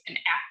Hormuz and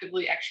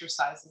actively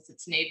exercises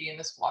its navy in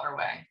this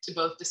waterway to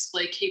both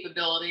display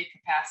capability,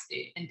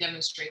 capacity, and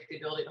demonstrate the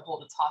ability to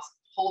hold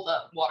a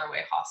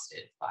waterway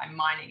hostage by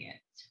mining it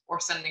or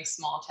sending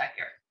small attack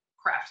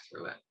aircraft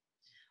through it.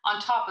 On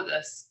top of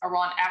this,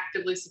 Iran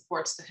actively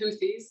supports the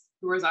Houthis,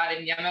 who reside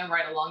in Yemen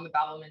right along the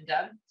Bab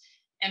el-Mandeb,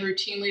 and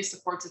routinely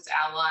supports its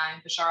ally,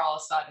 Bashar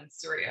al-Assad in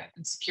Syria,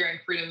 in securing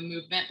freedom of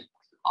movement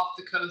off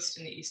the coast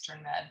in the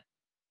Eastern Med.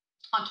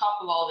 On top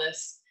of all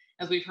this,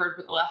 as we've heard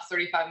for the last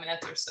 35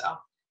 minutes or so,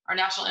 our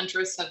national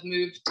interests have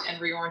moved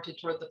and reoriented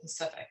toward the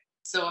Pacific.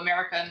 So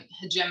American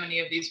hegemony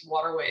of these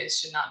waterways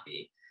should not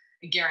be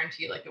a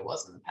guarantee like it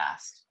was in the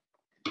past.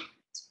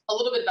 A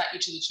little bit about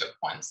each of the choke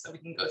points that we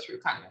can go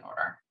through kind of in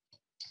order.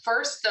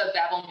 First, the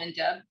Bab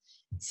el-Mandeb,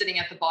 sitting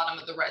at the bottom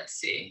of the Red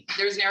Sea.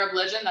 There's an Arab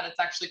legend that it's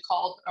actually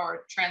called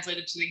or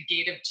translated to the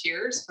Gate of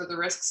Tears for the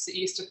risks it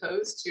used to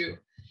pose to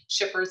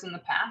shippers in the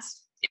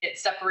past. It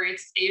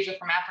separates Asia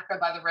from Africa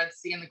by the Red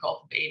Sea and the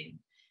Gulf of Aden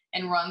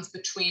and runs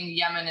between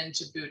Yemen and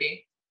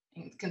Djibouti,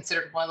 and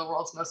considered one of the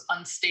world's most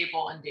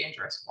unstable and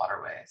dangerous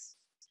waterways.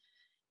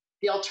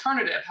 The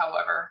alternative,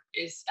 however,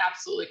 is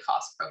absolutely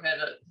cost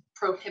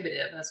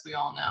prohibitive, as we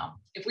all know.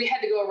 If we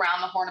had to go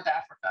around the Horn of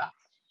Africa,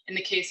 in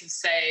the case of,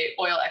 say,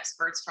 oil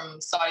exports from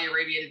Saudi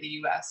Arabia to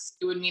the US,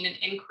 it would mean an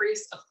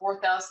increase of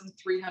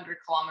 4,300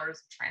 kilometers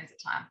of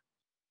transit time,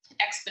 an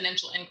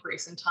exponential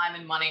increase in time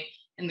and money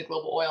in the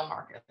global oil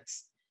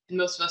markets. And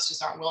most of us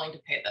just aren't willing to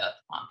pay that at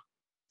the pump.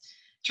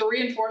 To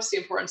reinforce the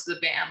importance of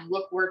the BAM,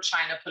 look where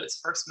China put its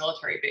first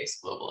military base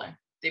globally.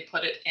 They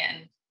put it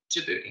in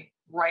Djibouti,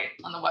 right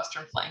on the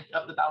western flank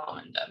of the Bab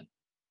el-Mandeb.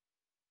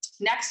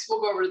 Next,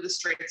 we'll go over to the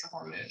Straits of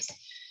Hormuz,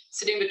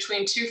 sitting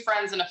between 2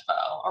 friends and a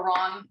foe,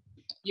 Iran,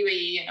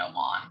 UAE, and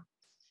Oman.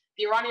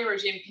 The Iranian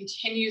regime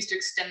continues to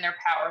extend their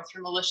power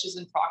through militias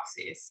and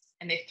proxies,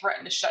 and they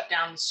threaten to shut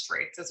down the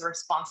straits as a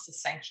response to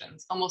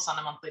sanctions, almost on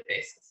a monthly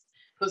basis,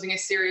 posing a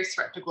serious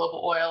threat to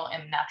global oil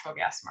and natural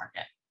gas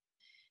market.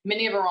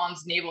 Many of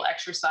Iran's naval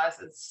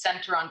exercises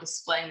center on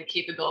displaying the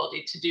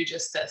capability to do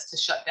just this, to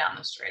shut down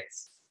the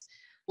straits.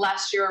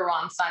 Last year,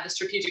 Iran signed a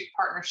strategic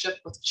partnership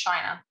with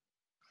China,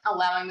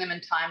 allowing them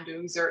in time to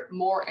exert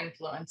more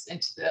influence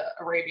into the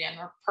Arabian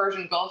or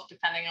Persian Gulf,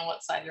 depending on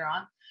what side you're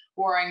on,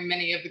 worrying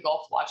many of the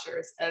Gulf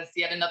watchers as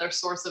yet another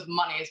source of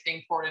money is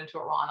being poured into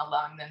Iran,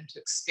 allowing them to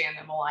expand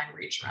their malign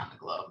reach around the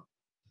globe.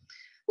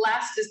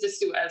 Last is the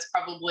Suez,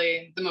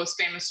 probably the most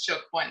famous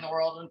choke point in the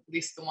world, and at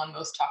least the one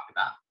most talked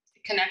about.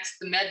 It connects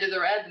the Med to the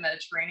Red, the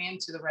Mediterranean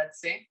to the Red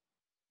Sea,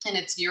 and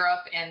it's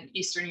Europe and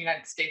Eastern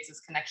United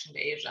States' connection to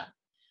Asia.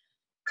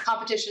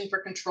 Competition for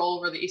control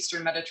over the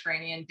Eastern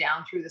Mediterranean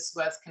down through the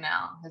Suez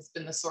Canal has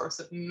been the source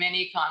of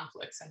many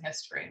conflicts in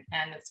history,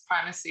 and its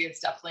primacy has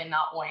definitely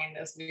not waned,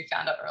 as we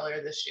found out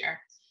earlier this year.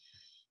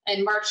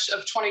 In March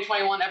of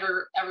 2021,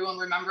 everyone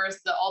remembers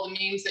all the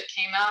memes that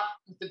came out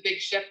with the big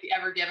ship, the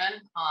Ever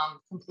Given,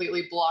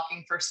 completely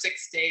blocking for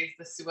 6 days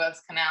the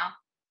Suez Canal,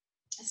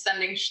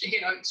 sending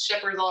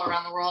shippers all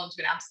around the world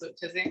into an absolute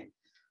tizzy.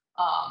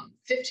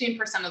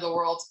 15% of the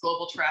world's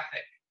global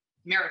traffic,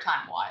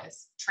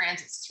 maritime-wise,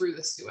 transits through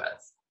the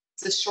Suez.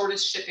 It's the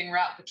shortest shipping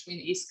route between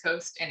the East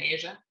Coast and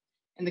Asia,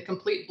 and the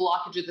complete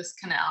blockage of this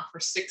canal for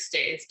 6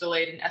 days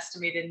delayed an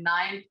estimated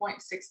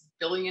 $9.6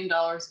 billion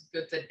of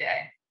goods a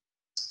day,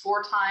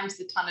 4 times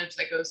the tonnage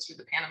that goes through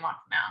the Panama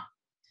Canal.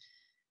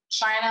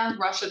 China,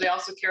 Russia, they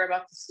also care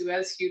about the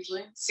Suez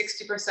hugely.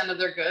 60% of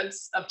their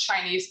goods, of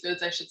Chinese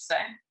goods, I should say,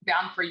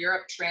 bound for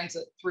Europe,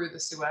 transit through the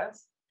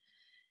Suez.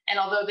 And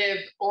although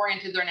they've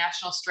oriented their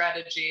national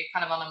strategy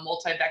kind of on a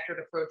multi-vectored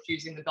approach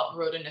using the Belt and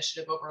Road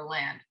Initiative over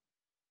land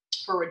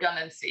for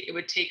redundancy, it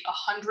would take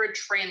 100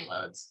 train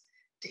loads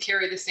to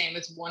carry the same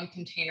as 1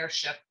 container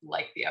ship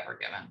like the Ever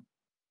Given.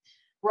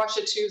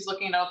 Russia, too, is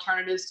looking at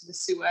alternatives to the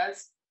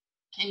Suez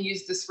and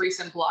used this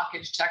recent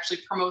blockage to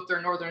actually promote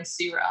their Northern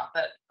Sea route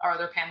that our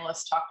other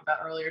panelists talked about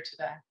earlier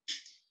today.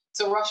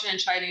 So Russian and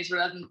Chinese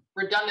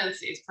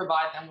redundancies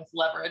provide them with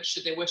leverage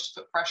should they wish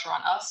to put pressure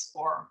on us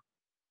or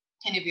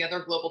any of the other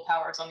global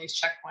powers on these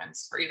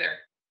checkpoints for either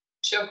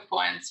choke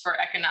points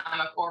for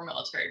economic or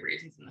military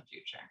reasons in the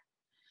future.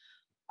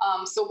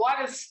 So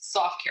why does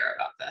SOF care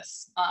about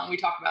this? We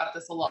talk about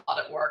this a lot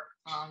at work,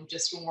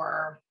 just when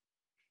we're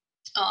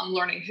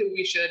learning who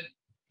we should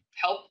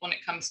help when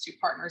it comes to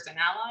partners and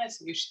allies,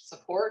 who we should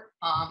support,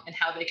 and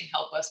how they can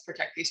help us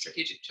protect these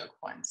strategic choke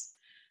points.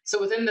 So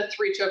within the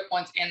 3 choke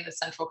points in the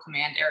central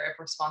command area of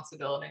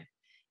responsibility,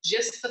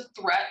 just the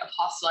threat of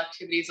hostile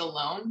activities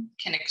alone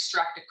can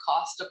extract a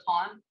cost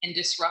upon and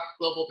disrupt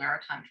global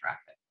maritime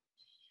traffic.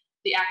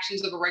 The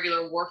actions of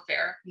irregular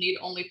warfare need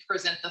only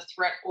present the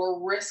threat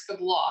or risk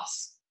of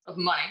loss of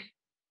money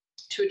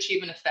to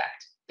achieve an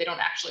effect. They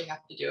don't actually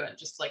have to do it,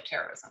 just like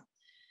terrorism.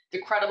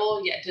 The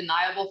credible yet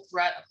deniable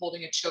threat of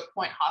holding a choke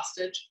point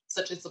hostage,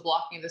 such as the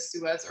blocking of the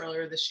Suez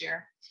earlier this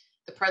year,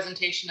 the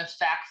presentation of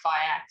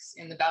FAC-FIACs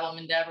in the Battle of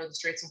Mandeb or the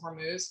Straits of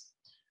Hormuz,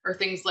 or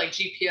things like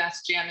GPS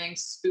jamming,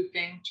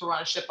 spoofing to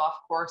run a ship off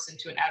course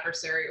into an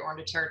adversary or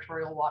into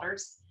territorial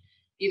waters,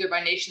 either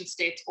by nation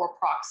states or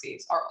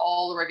proxies, are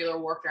all irregular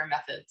warfare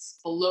methods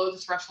below the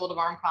threshold of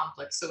armed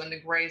conflict, so in the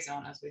gray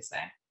zone, as we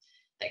say,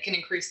 that can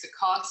increase the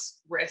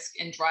cost, risk,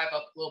 and drive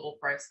up global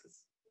prices.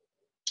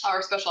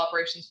 Our special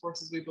operations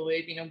forces, we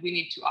believe, we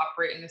need to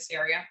operate in this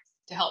area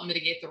to help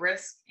mitigate the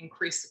risk,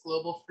 increase the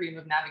global freedom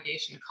of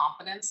navigation and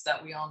confidence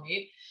that we all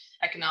need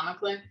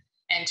economically,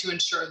 and to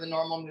ensure the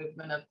normal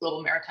movement of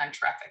global maritime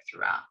traffic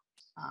throughout.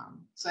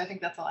 So I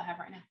think that's all I have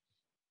right now.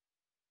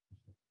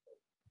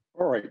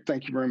 All right,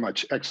 thank you very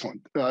much.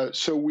 Excellent.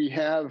 So we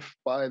have,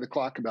 by the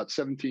clock, about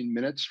 17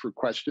 minutes for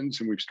questions,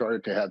 and we've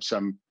started to have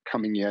some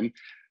coming in.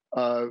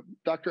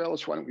 Dr.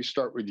 Ellis, why don't we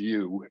start with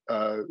you?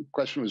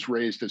 Question was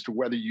raised as to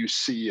whether you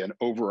see an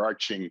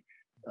overarching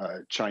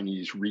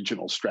Chinese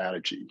regional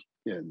strategy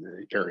in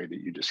the area that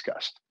you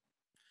discussed.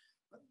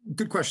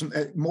 Good question.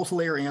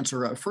 Multi-layer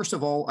answer. First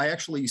of all, I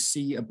actually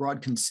see a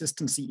broad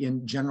consistency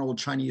in general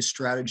Chinese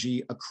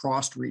strategy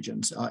across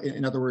regions.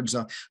 In other words,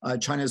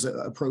 China's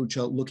approach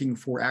looking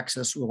for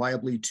access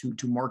reliably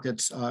to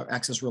markets,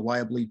 access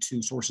reliably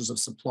to sources of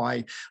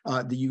supply,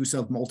 the use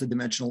of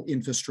multidimensional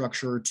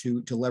infrastructure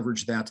to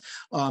leverage that.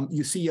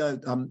 You see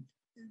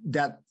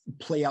that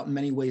play out in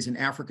many ways in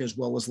Africa, as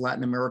well as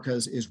Latin America,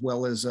 as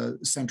well as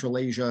Central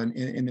Asia and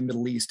in the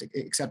Middle East,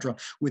 et cetera,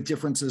 with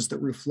differences that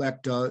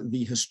reflect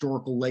the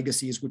historical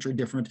legacies, which are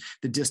different,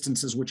 the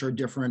distances, which are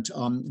different,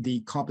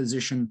 the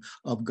composition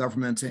of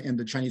governments and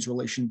the Chinese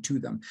relation to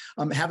them.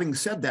 Having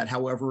said that,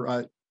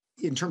 however,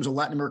 in terms of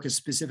Latin America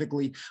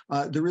specifically,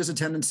 there is a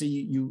tendency,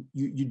 you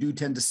do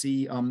tend to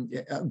see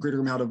a greater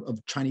amount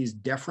of Chinese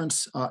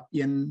deference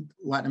in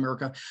Latin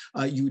America.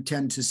 You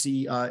tend to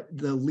see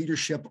the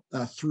leadership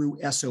through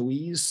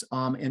SOEs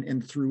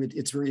and through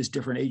its various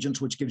different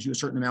agents, which gives you a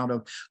certain amount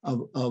of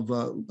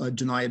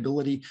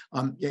deniability.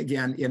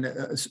 Again, in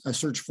a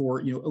search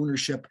for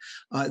ownership,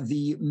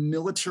 the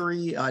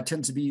military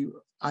tends to be,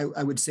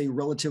 I would say,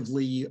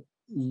 relatively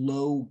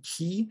low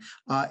key,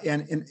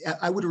 and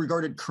I would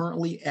regard it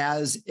currently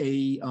as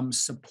a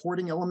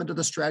supporting element of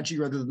the strategy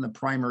rather than the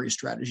primary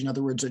strategy. In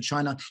other words,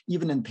 China,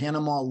 even in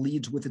Panama,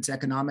 leads with its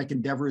economic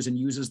endeavors and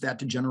uses that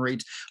to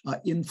generate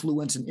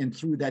influence, and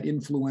through that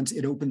influence,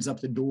 it opens up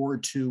the door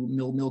to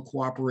mill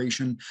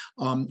cooperation,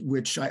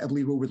 which I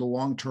believe over the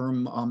long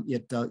term,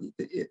 it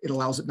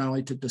allows it not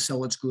only to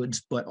sell its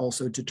goods, but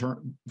also to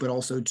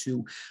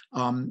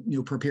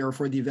prepare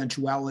for the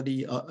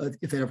eventuality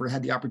if it ever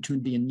had the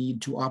opportunity and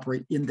need to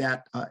operate in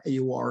that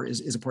AOR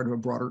is a part of a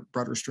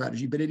broader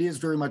strategy. But it is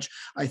very much,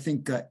 I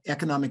think,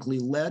 economically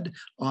led.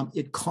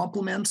 It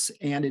complements,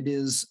 and it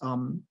is,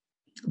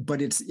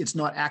 but it's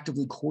not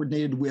actively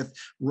coordinated with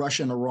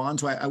Russia and Iran.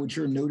 So I would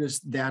here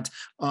notice that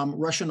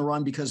Russia and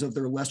Iran, because of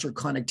their lesser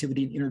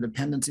connectivity and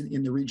interdependence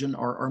in the region,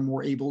 are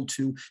more able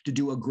to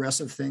do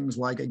aggressive things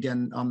like,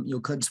 again,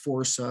 Quds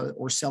Force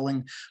or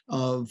selling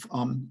of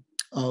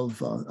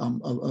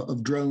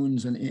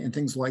drones and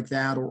things like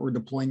that, or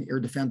deploying air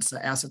defense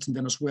assets in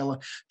Venezuela.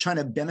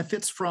 China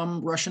benefits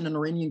from Russian and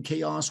Iranian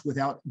chaos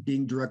without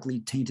being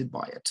directly tainted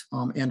by it.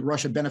 And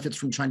Russia benefits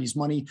from Chinese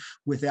money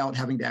without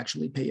having to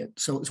actually pay it.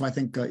 So I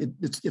think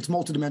it's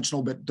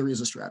multidimensional, but there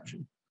is a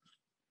strategy.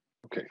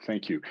 Okay,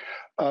 thank you.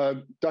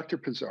 Dr.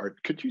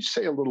 Pezard, could you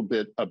say a little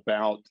bit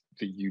about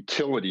the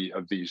utility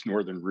of these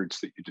northern routes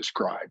that you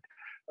described?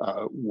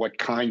 What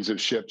kinds of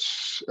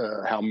ships,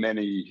 how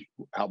many,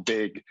 how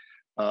big,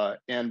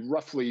 and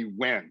roughly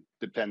when,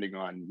 depending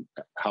on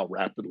how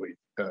rapidly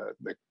the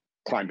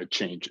climate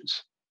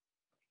changes?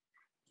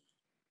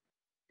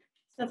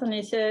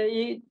 Certainly. So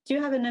you do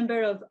have a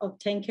number of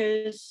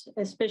tankers,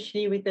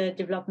 especially with the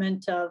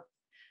development of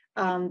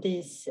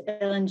this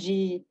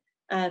LNG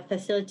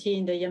facility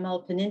in the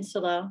Yamal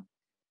Peninsula.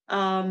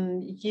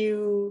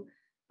 You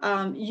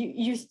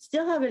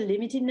still have a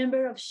limited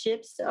number of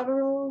ships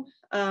overall.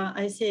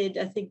 I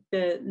think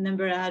the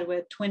number I had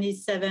were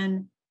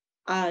 27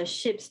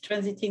 ships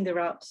transiting the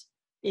route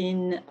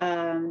in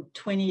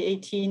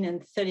 2018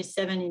 and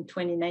 37 in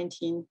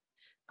 2019.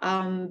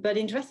 But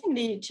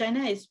interestingly, China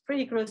is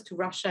pretty close to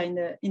Russia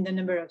in the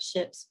number of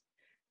ships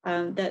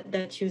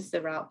that use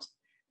the route.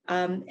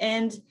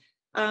 And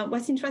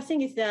what's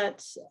interesting is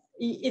that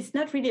it's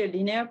not really a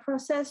linear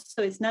process.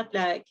 So it's not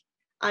like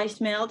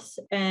ice melts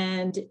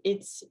and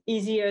it's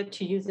easier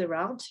to use the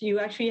route. You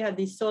actually have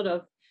this sort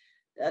of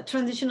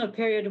transitional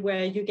period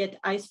where you get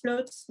ice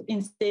floats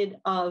instead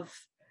of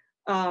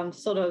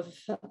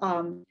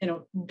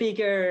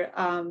bigger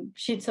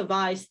sheets of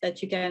ice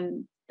that you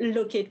can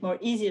locate more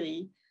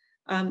easily.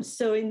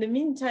 So in the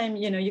meantime,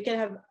 you can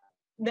have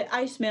the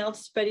ice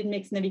melts, but it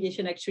makes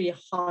navigation actually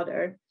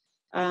harder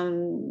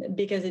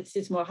because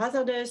it's more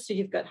hazardous. So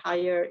you've got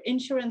higher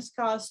insurance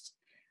costs.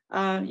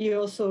 You're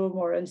also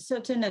more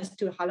uncertain as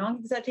to how long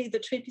exactly the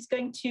trip is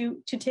going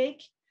to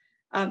take.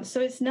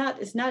 So it's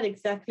not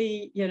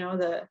exactly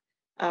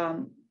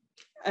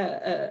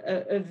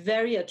a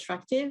very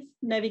attractive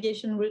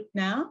navigation route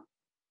now,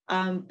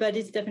 but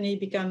it's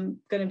definitely going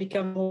to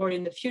become more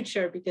in the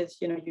future because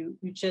you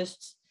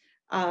just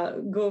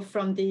go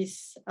from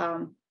these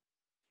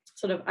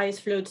sort of ice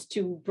floats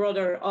to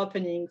broader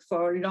opening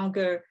for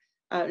longer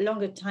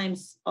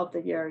times of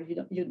the year.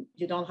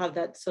 You don't have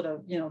that sort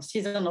of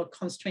seasonal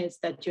constraints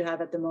that you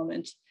have at the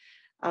moment.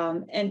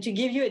 And to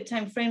give you a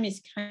time frame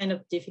is kind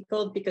of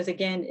difficult because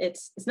again,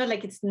 it's not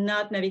like it's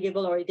not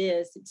navigable or it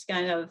is. It's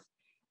kind of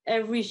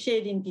every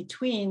shade in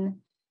between.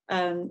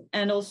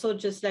 And also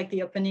just like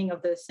the opening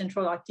of the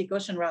Central Arctic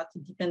Ocean route,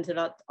 it depends a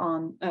lot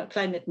on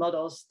climate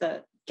models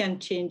that can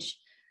change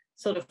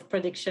sort of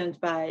predictions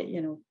by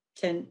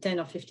 10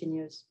 or 15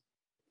 years.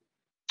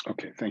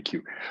 Okay, thank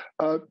you.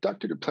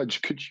 Dr.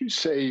 Depledge, could you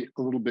say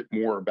a little bit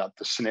more about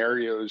the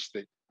scenarios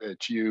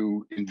that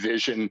you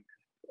envision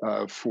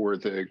for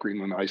the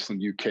Greenland,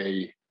 Iceland,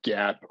 UK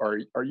gap?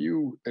 Are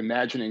you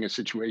imagining a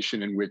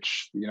situation in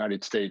which the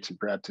United States and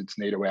perhaps its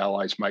NATO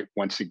allies might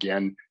once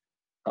again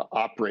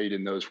operate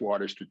in those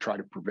waters to try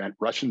to prevent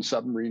Russian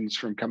submarines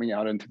from coming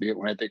out into the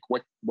Atlantic?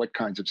 What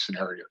kinds of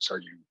scenarios are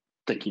you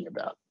thinking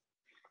about?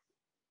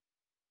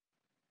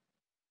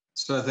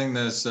 So I think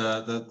there's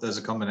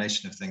a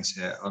combination of things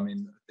here. I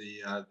mean,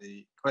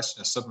 the question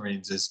of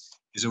submarines is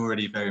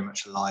already very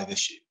much a live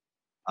issue.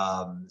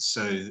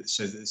 So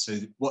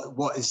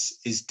what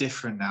is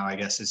different now, I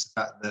guess, is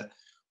the fact that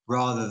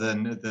rather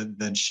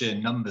than sheer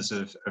numbers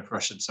of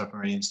Russian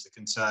submarines, the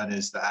concern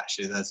is that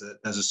actually there's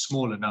a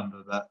smaller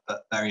number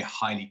but very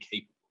highly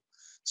capable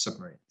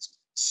submarines.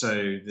 So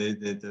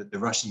the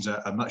Russians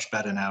are much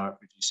better now at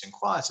producing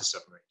quieter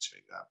submarines, for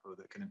example,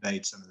 that can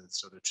evade some of the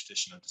sort of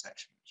traditional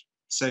detection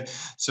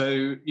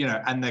So you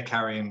know, and they're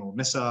carrying more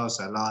missiles,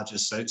 they're larger.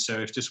 So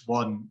if just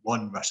one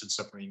Russian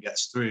submarine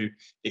gets through,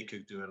 it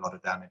could do a lot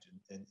of damage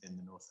in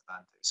the North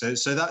Atlantic.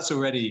 So that's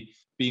already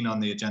been on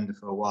the agenda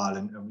for a while,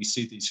 and we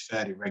see these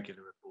fairly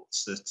regular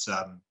reports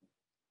that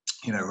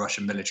you know,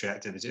 Russian military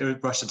activity,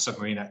 Russian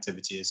submarine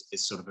activity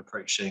is sort of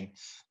approaching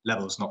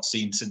levels not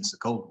seen since the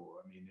Cold War.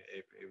 I mean,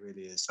 it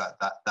really is that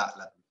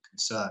level of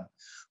concern.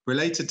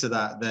 Related to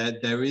that,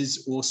 there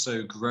is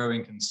also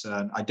growing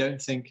concern. I don't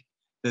think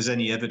there's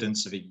any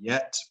evidence of it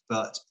yet,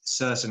 but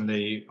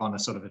certainly on a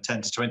sort of a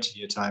 10 to 20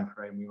 year time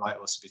frame, we might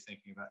also be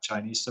thinking about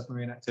Chinese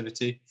submarine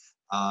activity.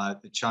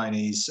 The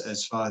Chinese,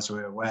 as far as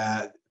we're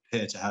aware,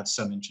 appear to have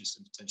some interest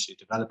in potentially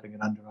developing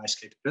an under ice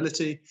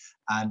capability.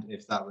 And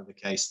if that were the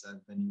case,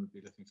 then you would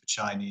be looking for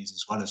Chinese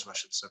as well as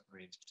Russian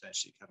submarines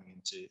potentially coming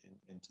into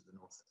the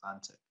North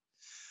Atlantic.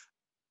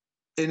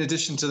 In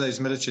addition to those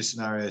military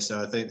scenarios,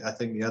 though, I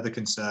think the other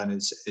concern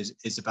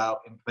is about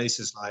in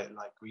places like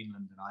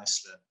Greenland and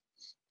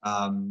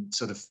Iceland.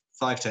 Sort of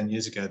 5-10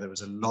 years ago, there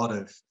was a lot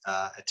of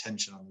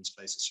attention on these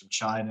places from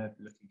China,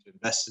 looking to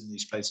invest in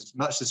these places,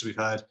 much as we've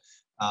heard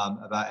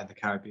about in the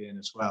Caribbean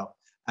as well.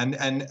 And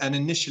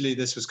initially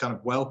this was kind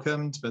of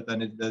welcomed, but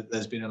then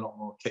there's been a lot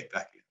more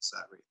kickback against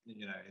that,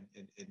 you know,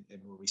 in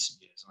more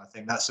recent years. And I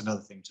think that's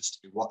another thing just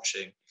to be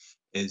watching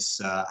is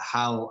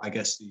how, I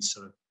guess, these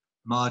sort of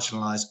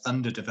marginalized,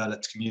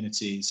 underdeveloped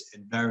communities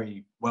in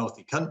very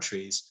wealthy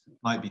countries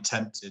might be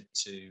tempted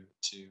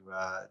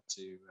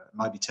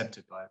might be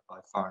tempted by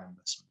foreign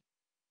investment.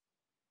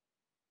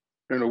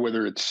 I don't know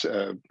whether it's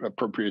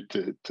appropriate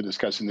to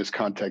discuss in this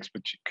context,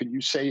 but could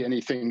you say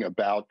anything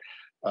about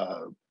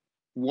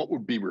what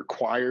would be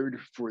required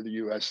for the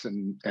U.S.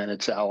 and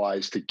its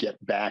allies to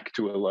get back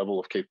to a level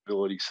of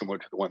capability similar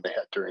to the one they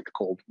had during the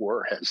Cold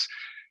War?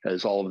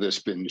 Has all of this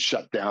been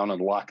shut down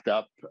and locked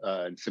up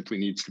and simply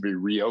needs to be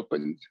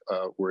reopened,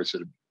 or is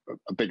it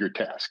a bigger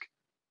task?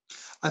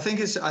 I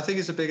think it's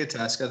a bigger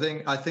task. I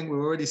think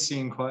we're already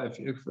seeing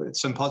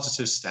some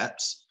positive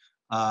steps.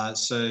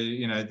 So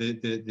you know,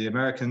 the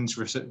Americans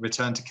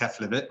returned to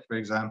Keflavik, for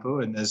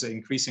example, and there's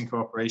increasing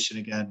cooperation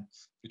again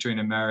between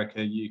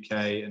America,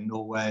 UK, and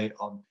Norway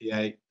on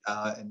P8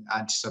 and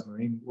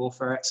anti-submarine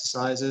warfare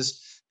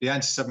exercises. The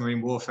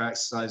anti-submarine warfare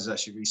exercises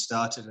actually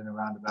restarted in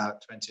around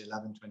about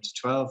 2011,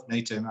 2012,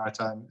 NATO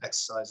maritime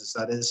exercises,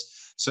 that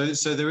is. So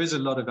there is a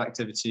lot of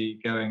activity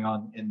going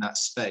on in that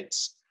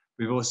space.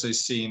 We've also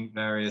seen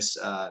various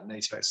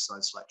NATO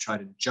exercises like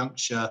Trident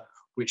Juncture,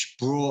 which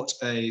brought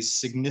a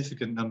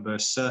significant number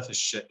of surface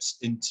ships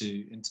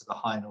into the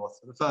high north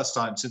for the first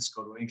time since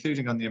Cold War,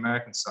 including on the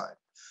American side.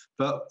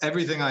 But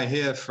everything I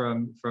hear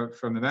from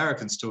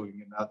Americans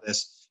talking about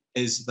this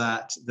is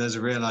that there's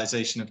a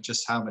realization of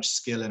just how much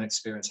skill and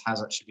experience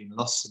has actually been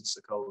lost since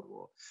the Cold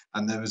War.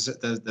 And there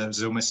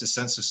was almost a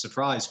sense of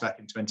surprise back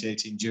in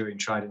 2018 during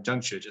Trident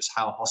Juncture, just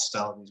how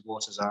hostile these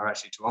waters are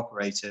actually to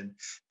operate in,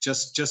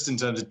 just in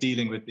terms of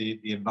dealing with the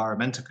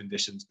environmental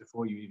conditions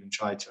before you even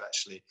try to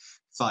actually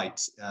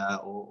fight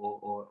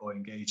or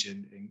engage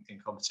in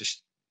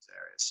competition in these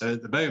areas. So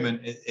at the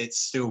moment, it's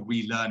still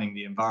relearning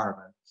the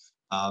environment,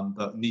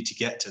 but need to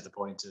get to the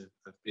point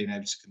of being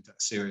able to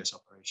conduct serious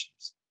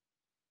operations.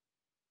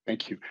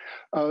 Thank you.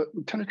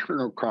 Lieutenant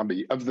Colonel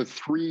Crombe, of the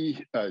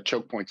three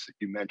choke points that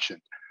you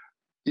mentioned,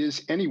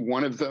 is any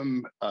one of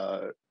them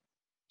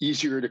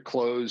easier to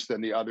close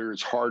than the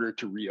others, harder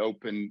to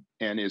reopen,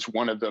 and is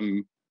one of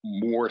them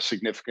more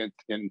significant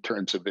in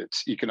terms of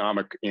its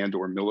economic and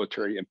or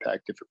military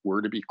impact if it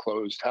were to be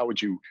closed? How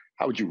would you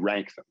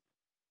rank them?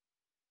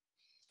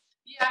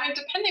 Yeah, I mean,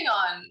 depending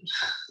on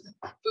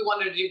if we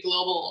wanted to do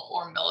global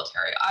or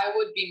military, I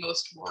would be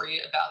most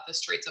worried about the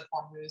Straits of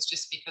Hormuz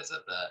just because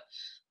of the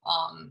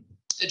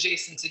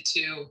adjacency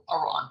to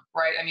Iran,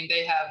 right? I mean,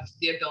 they have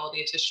the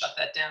ability to shut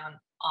that down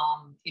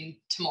in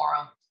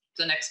tomorrow,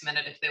 the next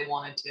minute if they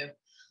wanted to.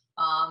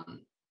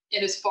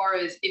 And as far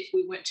as if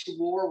we went to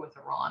war with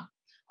Iran,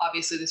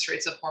 obviously the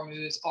Straits of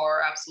Hormuz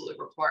are absolutely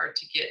required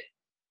to get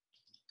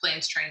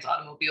planes, trains,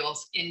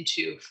 automobiles in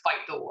to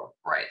fight the war,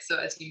 right? So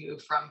as you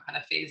move from kind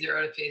of phase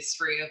 0 to phase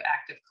 3 of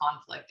active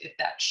conflict, if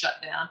that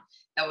shut down,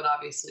 that would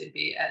obviously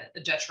be a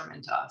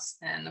detriment to us.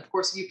 And of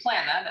course, if you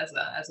plan that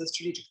as a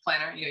strategic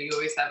planner, you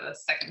always have a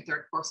second,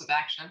 third course of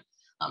action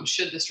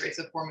should the Straits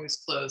of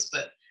Hormuz close.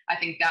 But I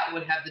think that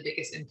would have the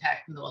biggest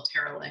impact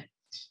militarily.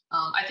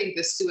 I think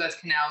the Suez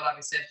Canal would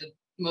obviously have the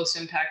most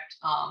impact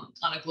on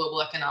a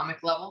global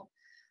economic level.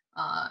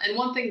 And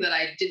one thing that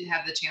I didn't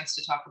have the chance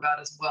to talk about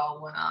as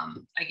well when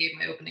I gave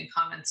my opening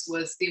comments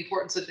was the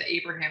importance of the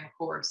Abraham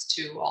Accords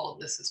to all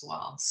of this as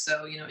well.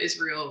 So,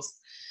 Israel's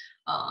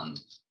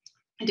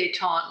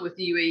détente with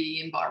the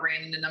UAE and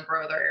Bahrain and a number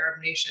of other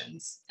Arab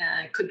nations,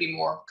 and could be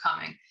more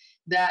coming.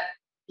 That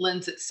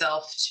lends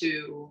itself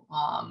to,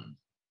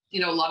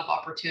 a lot of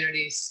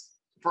opportunities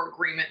for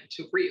agreement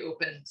to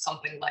reopen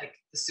something like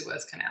the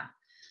Suez Canal.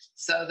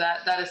 So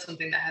that is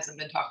something that hasn't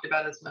been talked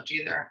about as much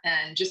either.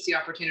 And just the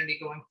opportunity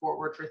going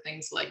forward for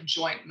things like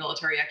joint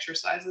military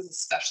exercises,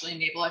 especially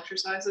naval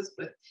exercises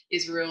with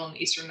Israel and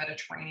the Eastern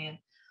Mediterranean,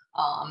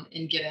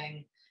 in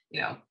getting,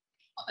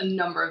 a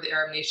number of the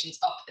Arab nations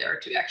up there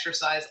to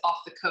exercise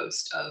off the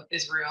coast of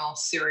Israel,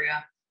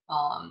 Syria,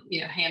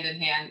 hand in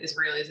hand,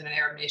 Israelis and an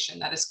Arab nation.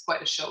 That is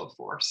quite a show of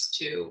force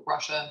to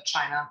Russia,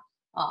 China,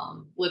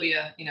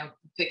 Libya.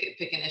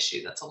 Pick an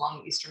issue that's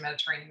along the Eastern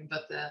Mediterranean.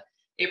 But the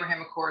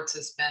Abraham Accords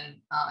has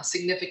been a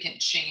significant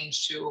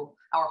change to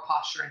our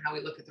posture and how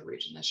we look at the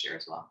region this year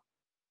as well.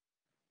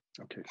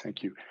 Okay,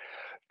 thank you.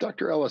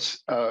 Dr.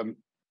 Ellis,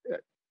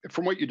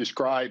 from what you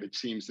describe, it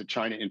seems that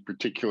China in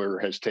particular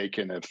has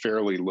taken a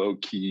fairly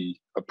low-key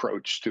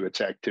approach to its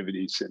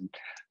activities in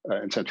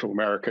Central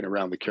America and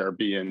around the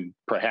Caribbean,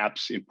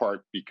 perhaps in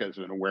part because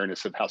of an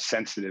awareness of how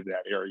sensitive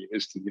that area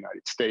is to the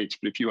United States.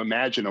 But if you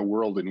imagine a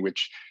world in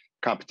which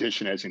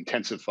competition has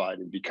intensified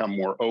and become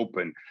more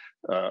open,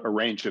 a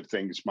range of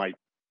things might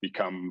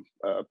become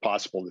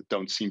possible that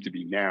don't seem to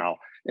be now.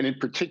 And in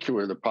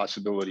particular, the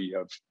possibility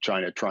of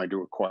China trying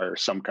to acquire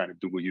some kind of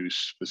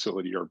dual-use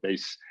facility or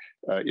base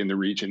in the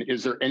region.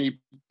 Is there any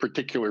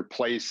particular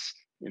place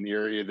in the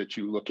area that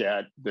you look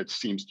at that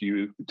seems to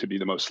you to be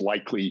the most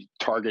likely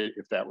target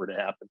if that were to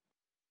happen?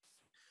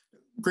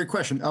 Great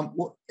question.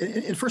 Well,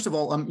 and first of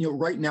all,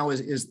 right now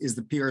as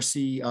the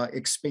PRC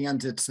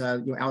expands its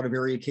out of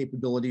area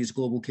capabilities,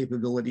 global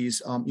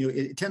capabilities,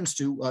 it tends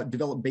to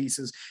develop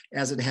bases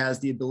as it has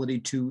the ability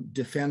to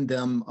defend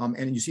them,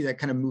 and you see that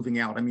kind of moving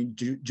out. I mean,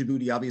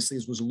 Djibouti, obviously,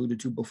 as was alluded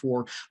to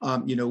before,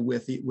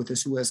 with the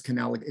Suez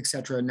Canal, et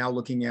cetera. Now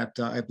looking at,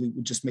 I believe,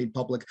 we just made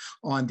public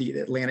on the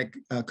Atlantic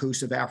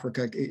coast of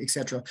Africa, et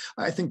cetera.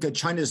 I think that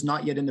China is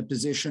not yet in a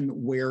position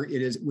where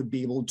it would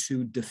be able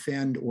to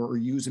defend or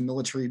use a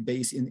military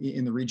base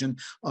in the region.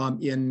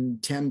 In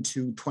 10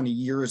 to 20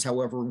 years,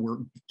 however,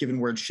 given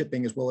where it's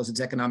shipping as well as its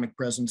economic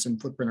presence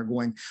and footprint are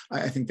going,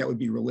 I think that would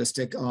be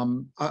realistic.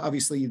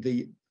 Obviously,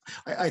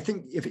 I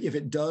think if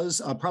it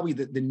does, probably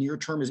the near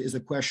term is a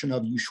question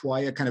of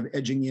Ushuaia kind of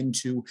edging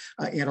into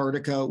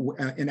Antarctica.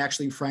 And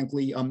actually,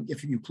 frankly,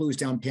 if you close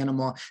down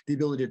Panama, the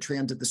ability to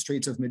transit the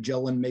Straits of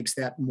Magellan makes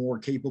that more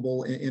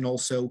capable. And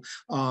also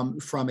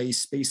from a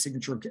space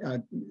signature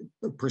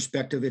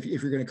perspective, if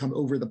you're going to come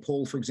over the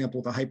pole, for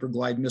example, with a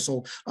hyperglide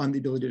missile, the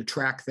ability to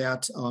track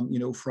that,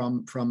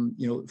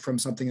 from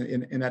something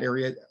in that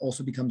area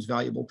also becomes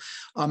valuable.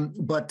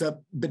 But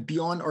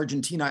beyond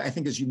Argentina, I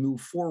think as you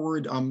move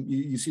forward,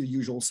 you see the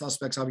usual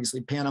suspects, obviously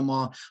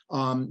Panama,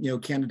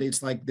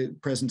 candidates like the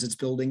presence it's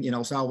building in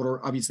El Salvador,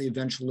 obviously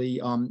eventually,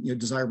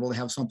 desirable to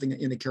have something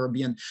in the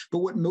Caribbean. But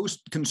what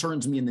most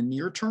concerns me in the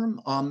near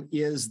term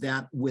is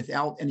that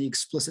without any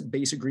explicit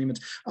base agreements,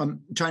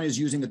 China is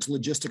using its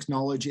logistics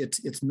knowledge,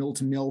 its mill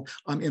to mill,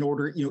 in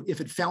order,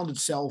 if it found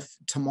itself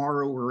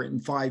tomorrow or in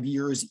 5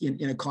 years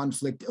in a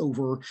conflict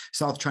over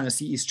South China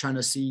Sea, East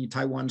China Sea,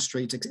 Taiwan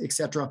Straits, et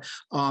cetera,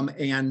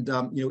 and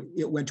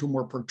it went to a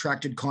more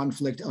protracted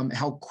conflict,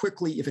 how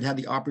quickly, if it had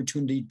the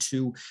opportunity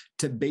to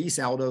base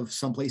out of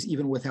someplace,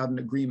 even without an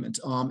agreement.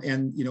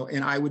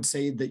 And I would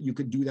say that you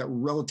could do that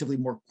relatively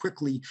more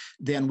quickly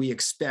than we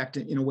expect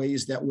in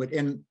ways that would,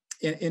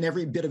 and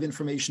every bit of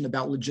information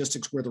about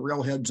logistics, where the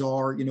railheads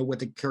are, what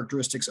the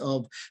characteristics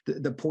of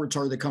the ports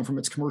are that come from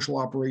its commercial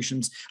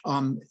operations,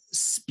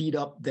 speed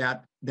up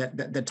that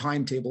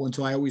timetable. And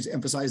so I always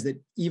emphasize that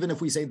even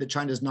if we say that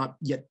China is not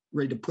yet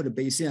ready to put a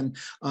base in,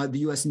 the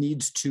U.S.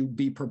 needs to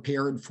be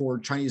prepared for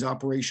Chinese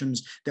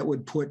operations that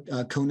would put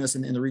CONUS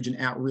and the region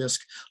at risk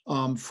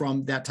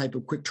from that type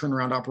of quick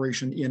turnaround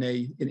operation in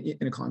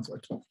a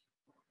conflict.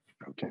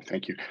 Okay,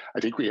 thank you. I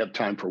think we have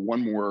time for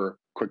one more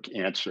quick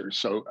answer.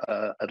 So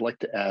I'd like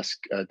to ask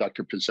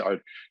Dr. Pezard,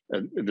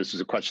 this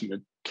is a question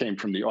that came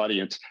from the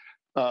audience.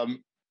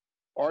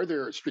 Are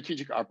there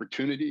strategic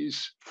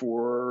opportunities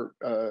for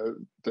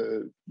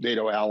the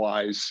NATO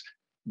allies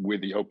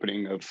with the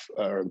opening of,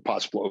 the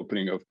possible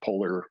opening of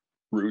polar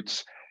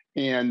routes?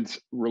 And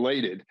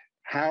related,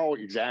 how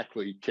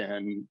exactly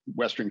can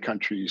Western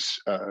countries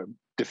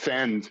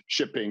defend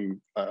shipping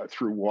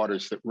through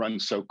waters that run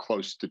so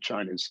close to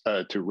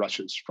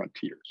Russia's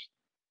frontiers?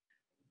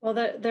 Well,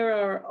 there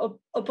are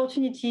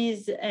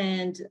opportunities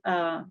and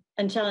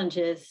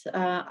challenges.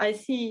 I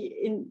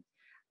see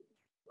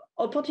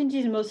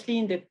opportunities mostly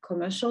in the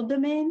commercial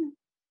domain,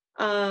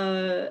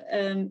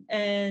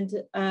 and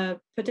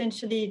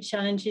potentially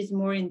challenges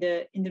more in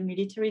the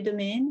military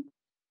domain.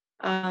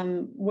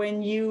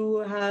 When you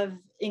have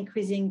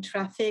increasing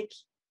traffic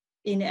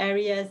in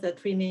areas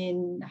that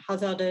remain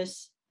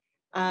hazardous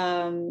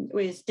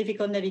with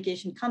difficult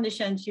navigation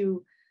conditions,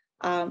 you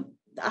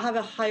have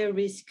a higher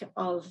risk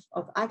of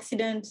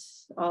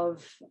accidents,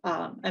 of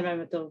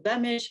environmental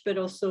damage, but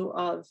also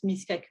of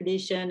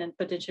miscalculation and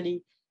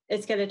potentially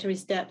escalatory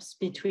steps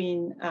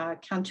between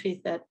countries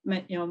that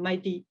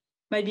might be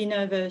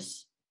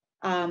nervous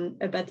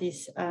about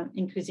this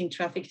increasing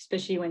traffic,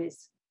 especially when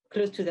it's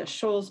close to their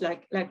shores,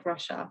 like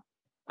Russia.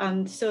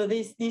 So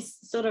this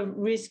sort of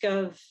risk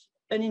of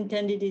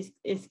unintended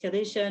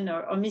escalation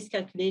or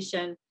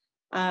miscalculation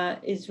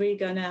is really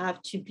going to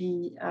have to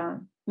be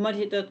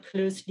monitored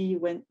closely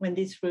when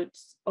these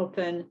routes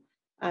open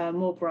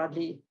more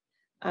broadly.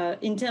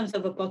 In terms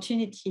of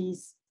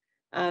opportunities,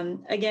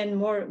 again,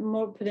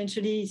 more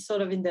potentially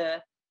sort of in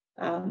the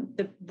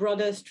the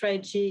broader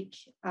strategic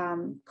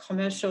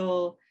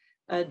commercial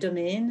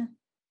domain.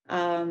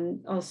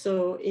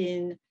 Also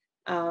in,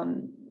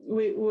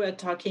 we were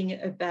talking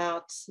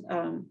about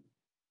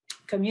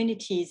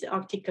communities,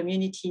 Arctic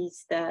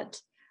communities that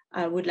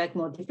would like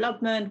more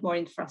development, more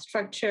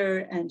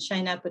infrastructure, and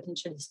China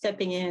potentially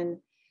stepping in.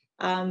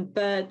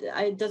 But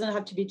it doesn't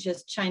have to be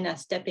just China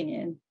stepping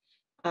in.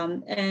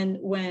 And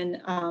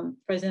when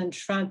President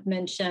Trump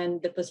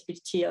mentioned the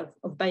possibility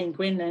of buying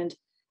Greenland,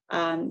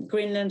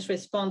 Greenland's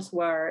response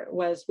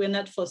was, we're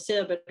not for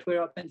sale, but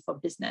we're open for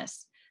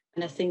business.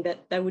 And I think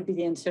that would be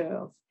the answer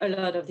of a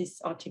lot of these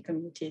Arctic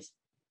communities.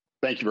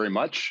 Thank you very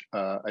much.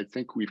 I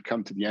think we've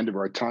come to the end of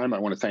our time. I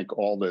want to thank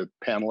all the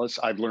panelists.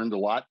 I've learned a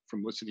lot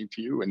from listening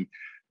to you and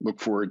look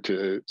forward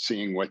to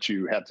seeing what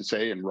you have to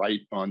say and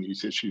write on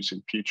these issues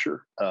in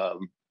future.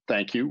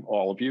 Thank you,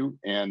 all of you.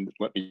 And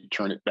let me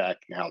turn it back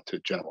now to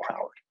General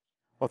Howard.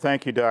 Well,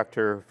 thank you,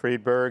 Dr.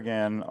 Friedberg,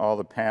 and all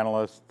the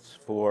panelists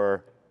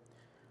for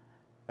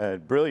a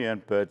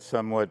brilliant but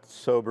somewhat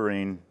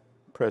sobering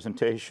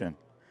presentation.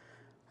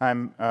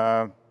 I'm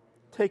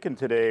taken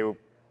today,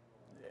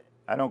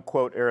 I don't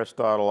quote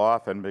Aristotle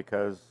often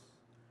because,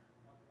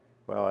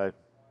 well,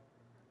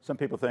 some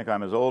people think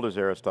I'm as old as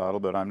Aristotle,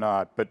 but I'm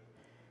not. But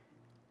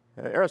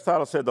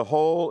Aristotle said the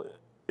whole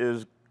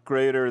is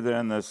greater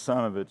than the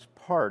sum of its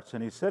parts,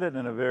 and he said it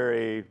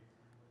in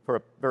for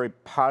a very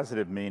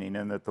positive meaning,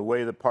 in that the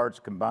way the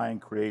parts combine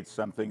creates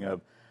something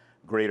of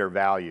greater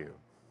value.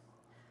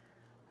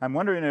 I'm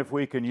wondering if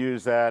we can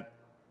use that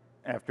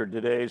after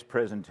today's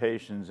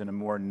presentations in a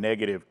more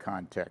negative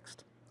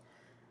context,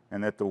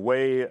 and that the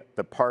way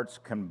the parts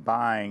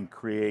combine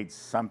creates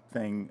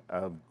something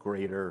of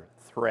greater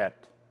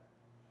threat,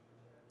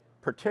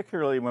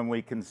 particularly when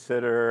we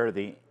consider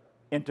the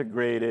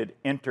integrated,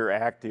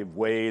 interactive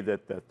way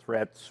that the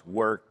threats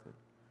work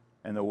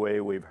and the way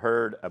we've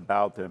heard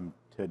about them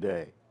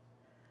today.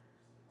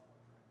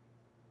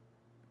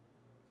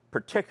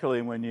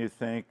 Particularly when you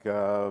think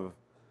of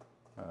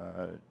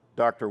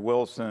Dr.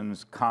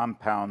 Wilson's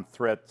compound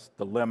threats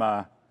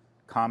dilemma,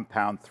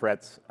 compound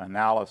threats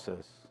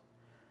analysis.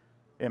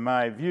 In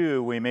my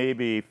view, we may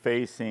be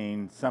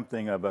facing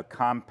something of a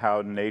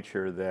compound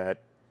nature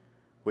that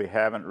we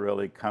haven't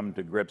really come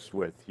to grips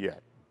with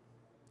yet.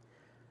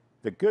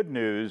 The good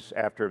news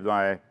after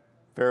my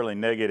fairly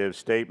negative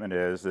statement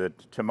is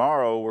that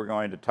tomorrow we're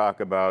going to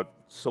talk about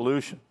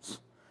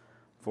solutions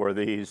for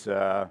these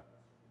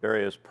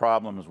various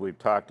problems we've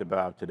talked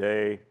about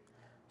today.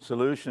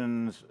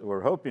 Solutions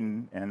we're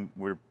hoping, and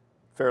we're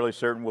fairly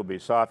certain, will be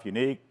soft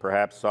unique,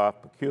 perhaps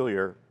soft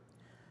peculiar.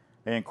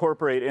 They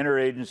incorporate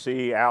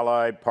interagency,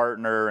 allied,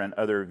 partner, and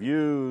other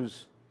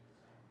views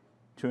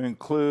to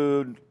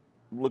include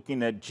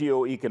looking at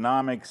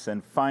geoeconomics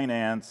and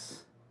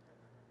finance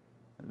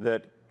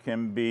that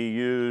can be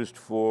used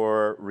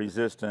for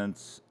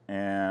resistance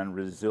and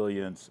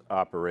resilience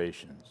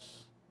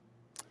operations.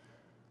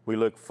 We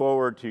look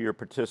forward to your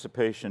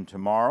participation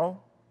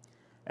tomorrow.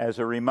 As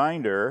a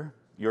reminder,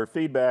 your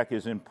feedback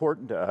is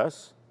important to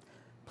us.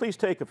 Please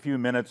take a few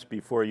minutes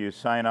before you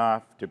sign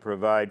off to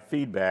provide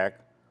feedback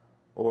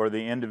for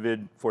the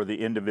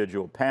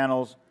individual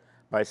panels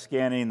by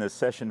scanning the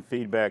session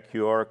feedback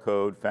QR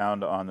code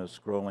found on the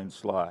scrolling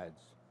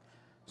slides.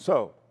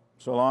 So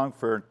long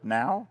for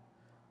now.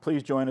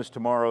 Please join us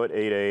tomorrow at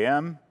 8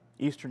 a.m.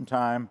 Eastern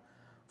Time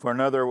for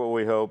another, what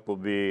we hope will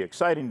be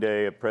exciting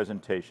day of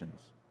presentations.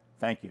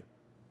 Thank you.